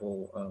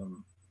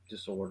schizotypal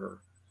disorder.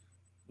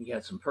 He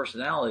had some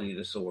personality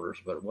disorders,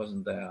 but it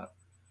wasn't that.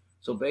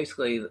 So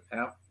basically,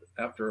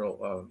 after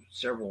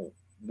several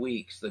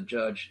weeks, the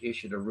judge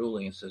issued a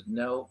ruling and says,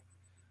 no,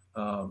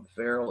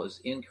 Farrell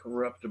is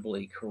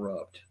incorruptibly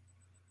corrupt.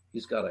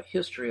 He's got a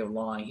history of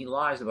lying. He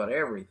lies about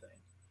everything.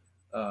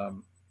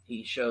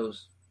 He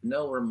shows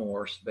no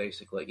remorse,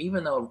 basically,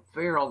 even though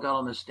Farrell got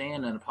on the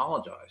stand and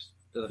apologized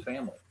to the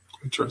family.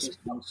 Interesting.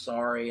 I'm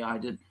sorry. I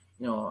did,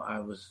 I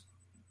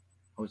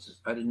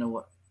didn't know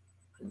what,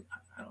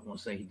 I don't want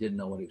to say he didn't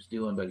know what he was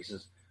doing, but he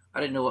says, I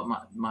didn't know what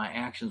my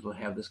actions would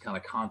have this kind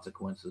of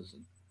consequences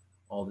and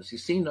all this. He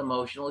seemed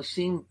emotional. He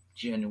seemed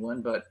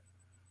genuine, but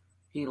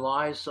he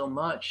lies so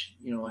much,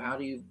 how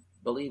do you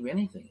believe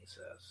anything he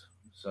says?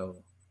 So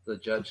the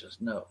judge says,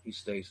 no, he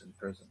stays in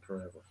prison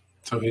forever.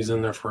 So he's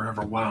in there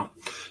forever. Wow.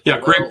 Yeah,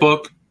 great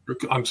book.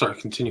 I'm sorry,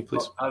 continue,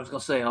 please. I was going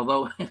to say,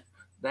 although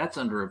that's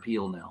under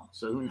appeal now,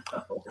 so who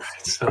knows?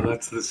 So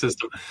that's the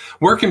system.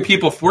 Where's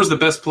the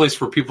best place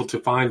for people to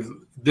find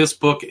this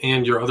book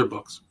and your other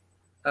books?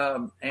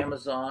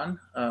 Amazon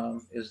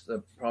is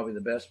probably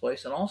the best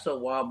place. And also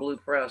Wild Blue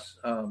Press.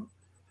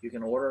 You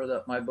can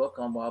order my book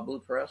on Wild Blue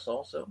Press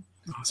also.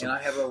 Awesome. And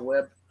I have a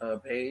web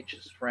page.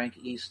 It's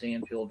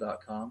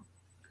frankestanfield.com.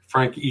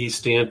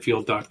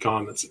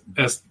 frankestanfield.com. It's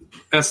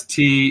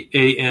STANFIELD.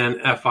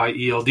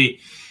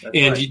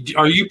 And right.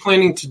 Are you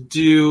planning to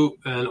do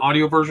an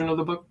audio version of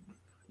the book?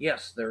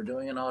 Yes, they're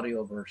doing an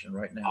audio version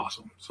right now.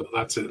 Awesome. So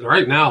that's it.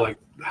 Right now, like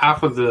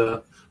half of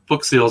the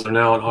book sales are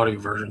now an audio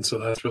version. So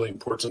that's really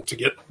important to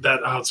get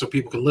that out so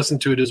people can listen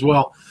to it as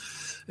well.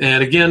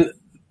 And again,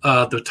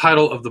 the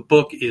title of the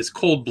book is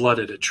Cold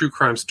Blooded, a true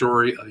crime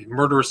story of a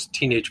murderous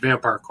teenage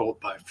vampire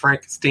cult by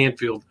Frank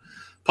Stanfield,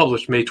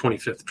 published May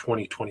 25th,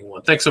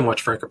 2021. Thanks so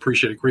much, Frank.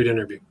 Appreciate it. Great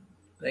interview.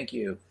 Thank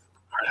you.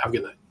 All right. Have a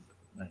good night.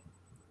 Night.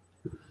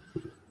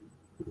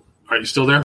 Are you still there?